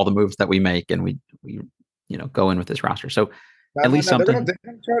that's all the moves that we make, and we go in with this roster. So at least something.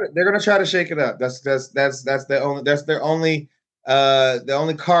 They're gonna try to shake it up. That's their only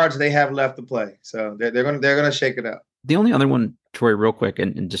cards they have left to play. So they're gonna shake it up. The only other one, Troy, real quick,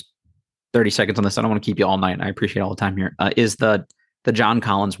 and just 30 seconds on this. I don't want to keep you all night. I appreciate all the time here. Is the John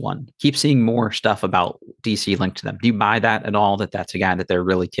Collins one. Keep seeing more stuff about DC linked to them. Do you buy that at all? That's a guy that they're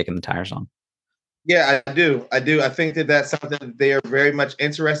really kicking the tires on? Yeah, I do. I think that that's something that they are very much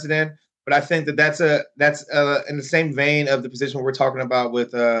interested in. But I think that that's in the same vein of the position we're talking about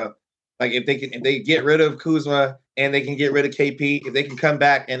with like if they get rid of Kuzma and they can get rid of KP, if they can come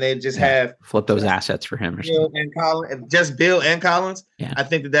back and they just have flip those assets for him or Bill something. and Collins, just Bill and Collins. Yeah. I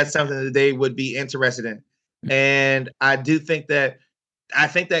think that that's something that they would be interested in. Mm-hmm. And I think that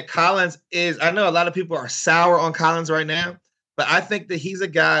Collins is. I know a lot of people are sour on Collins right now, but I think that he's a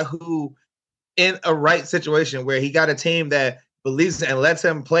guy who, in a right situation where he got a team that believes and lets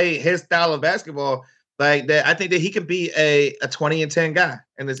him play his style of basketball like that, I think that he could be a 20-10 guy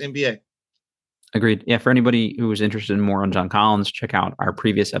in this NBA. Agreed. Yeah, for anybody who is interested in more on John Collins, check out our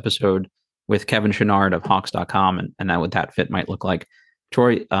previous episode with Kevin Chouinard of Hawks.com and what that fit might look like.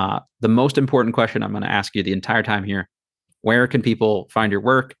 Troy, the most important question I'm going to ask you the entire time here, where can people find your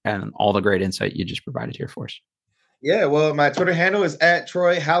work and all the great insight you just provided here for us? Yeah, well, my Twitter handle is at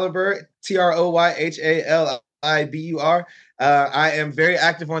Troy Halibur, TroyHalibur. I am very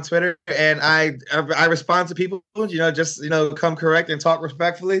active on Twitter, and I respond to people, just come correct and talk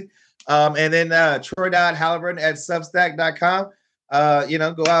respectfully. And then Troy.Halliburton@substack.com.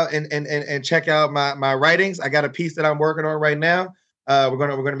 Go out and check out my writings. I got a piece that I'm working on right now. We're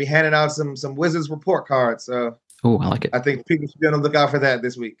gonna be handing out some Wizards report cards. So oh, I like it. I think people should be on the lookout for that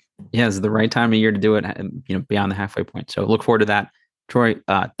this week. Yeah, it's the right time of year to do it, beyond the halfway point. So look forward to that. Troy,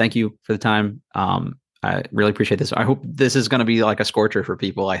 thank you for the time. I really appreciate this. I hope this is going to be like a scorcher for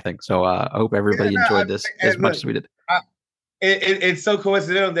people, I think. So I hope everybody enjoyed this as much as we did. It's so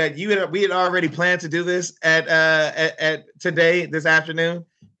coincidental that we had already planned to do this at today, this afternoon.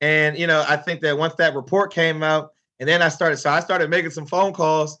 And, I think that once that report came out and then I started making some phone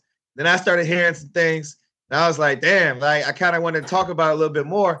calls, then I started hearing some things. And I was like, damn, like I kind of wanted to talk about it a little bit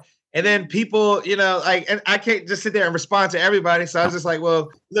more. And then people, and I can't just sit there and respond to everybody. So I was just like, well,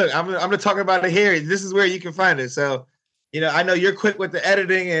 look, I'm going to talk about it here. This is where you can find it. So, I know you're quick with the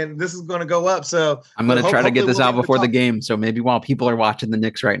editing and this is going to go up. So I'm going to try to get this out before the game. So maybe while people are watching the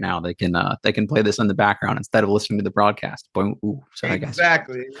Knicks right now, they can play this in the background instead of listening to the broadcast. Boy, sorry, guys.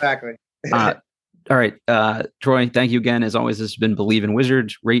 Exactly. All right. Troy, thank you again. As always, this has been Believe in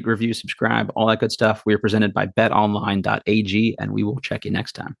Wizards. Rate, review, subscribe, all that good stuff. We are presented by betonline.ag, and we will check you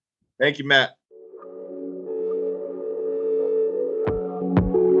next time. Thank you, Matt.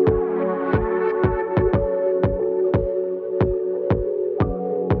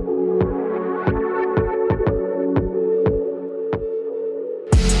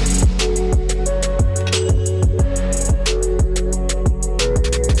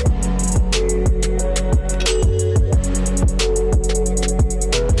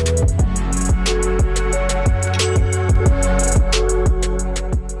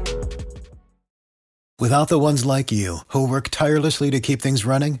 Without the ones like you, who work tirelessly to keep things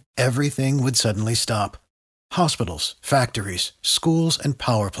running, everything would suddenly stop. Hospitals, factories, schools, and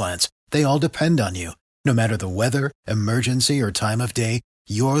power plants, they all depend on you. No matter the weather, emergency, or time of day,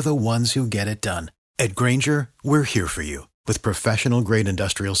 you're the ones who get it done. At Grainger, we're here for you with professional-grade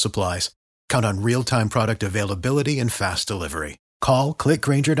industrial supplies. Count on real-time product availability and fast delivery. Call, click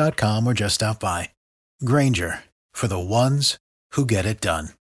Grainger.com, or just stop by. Grainger, for the ones who get it done.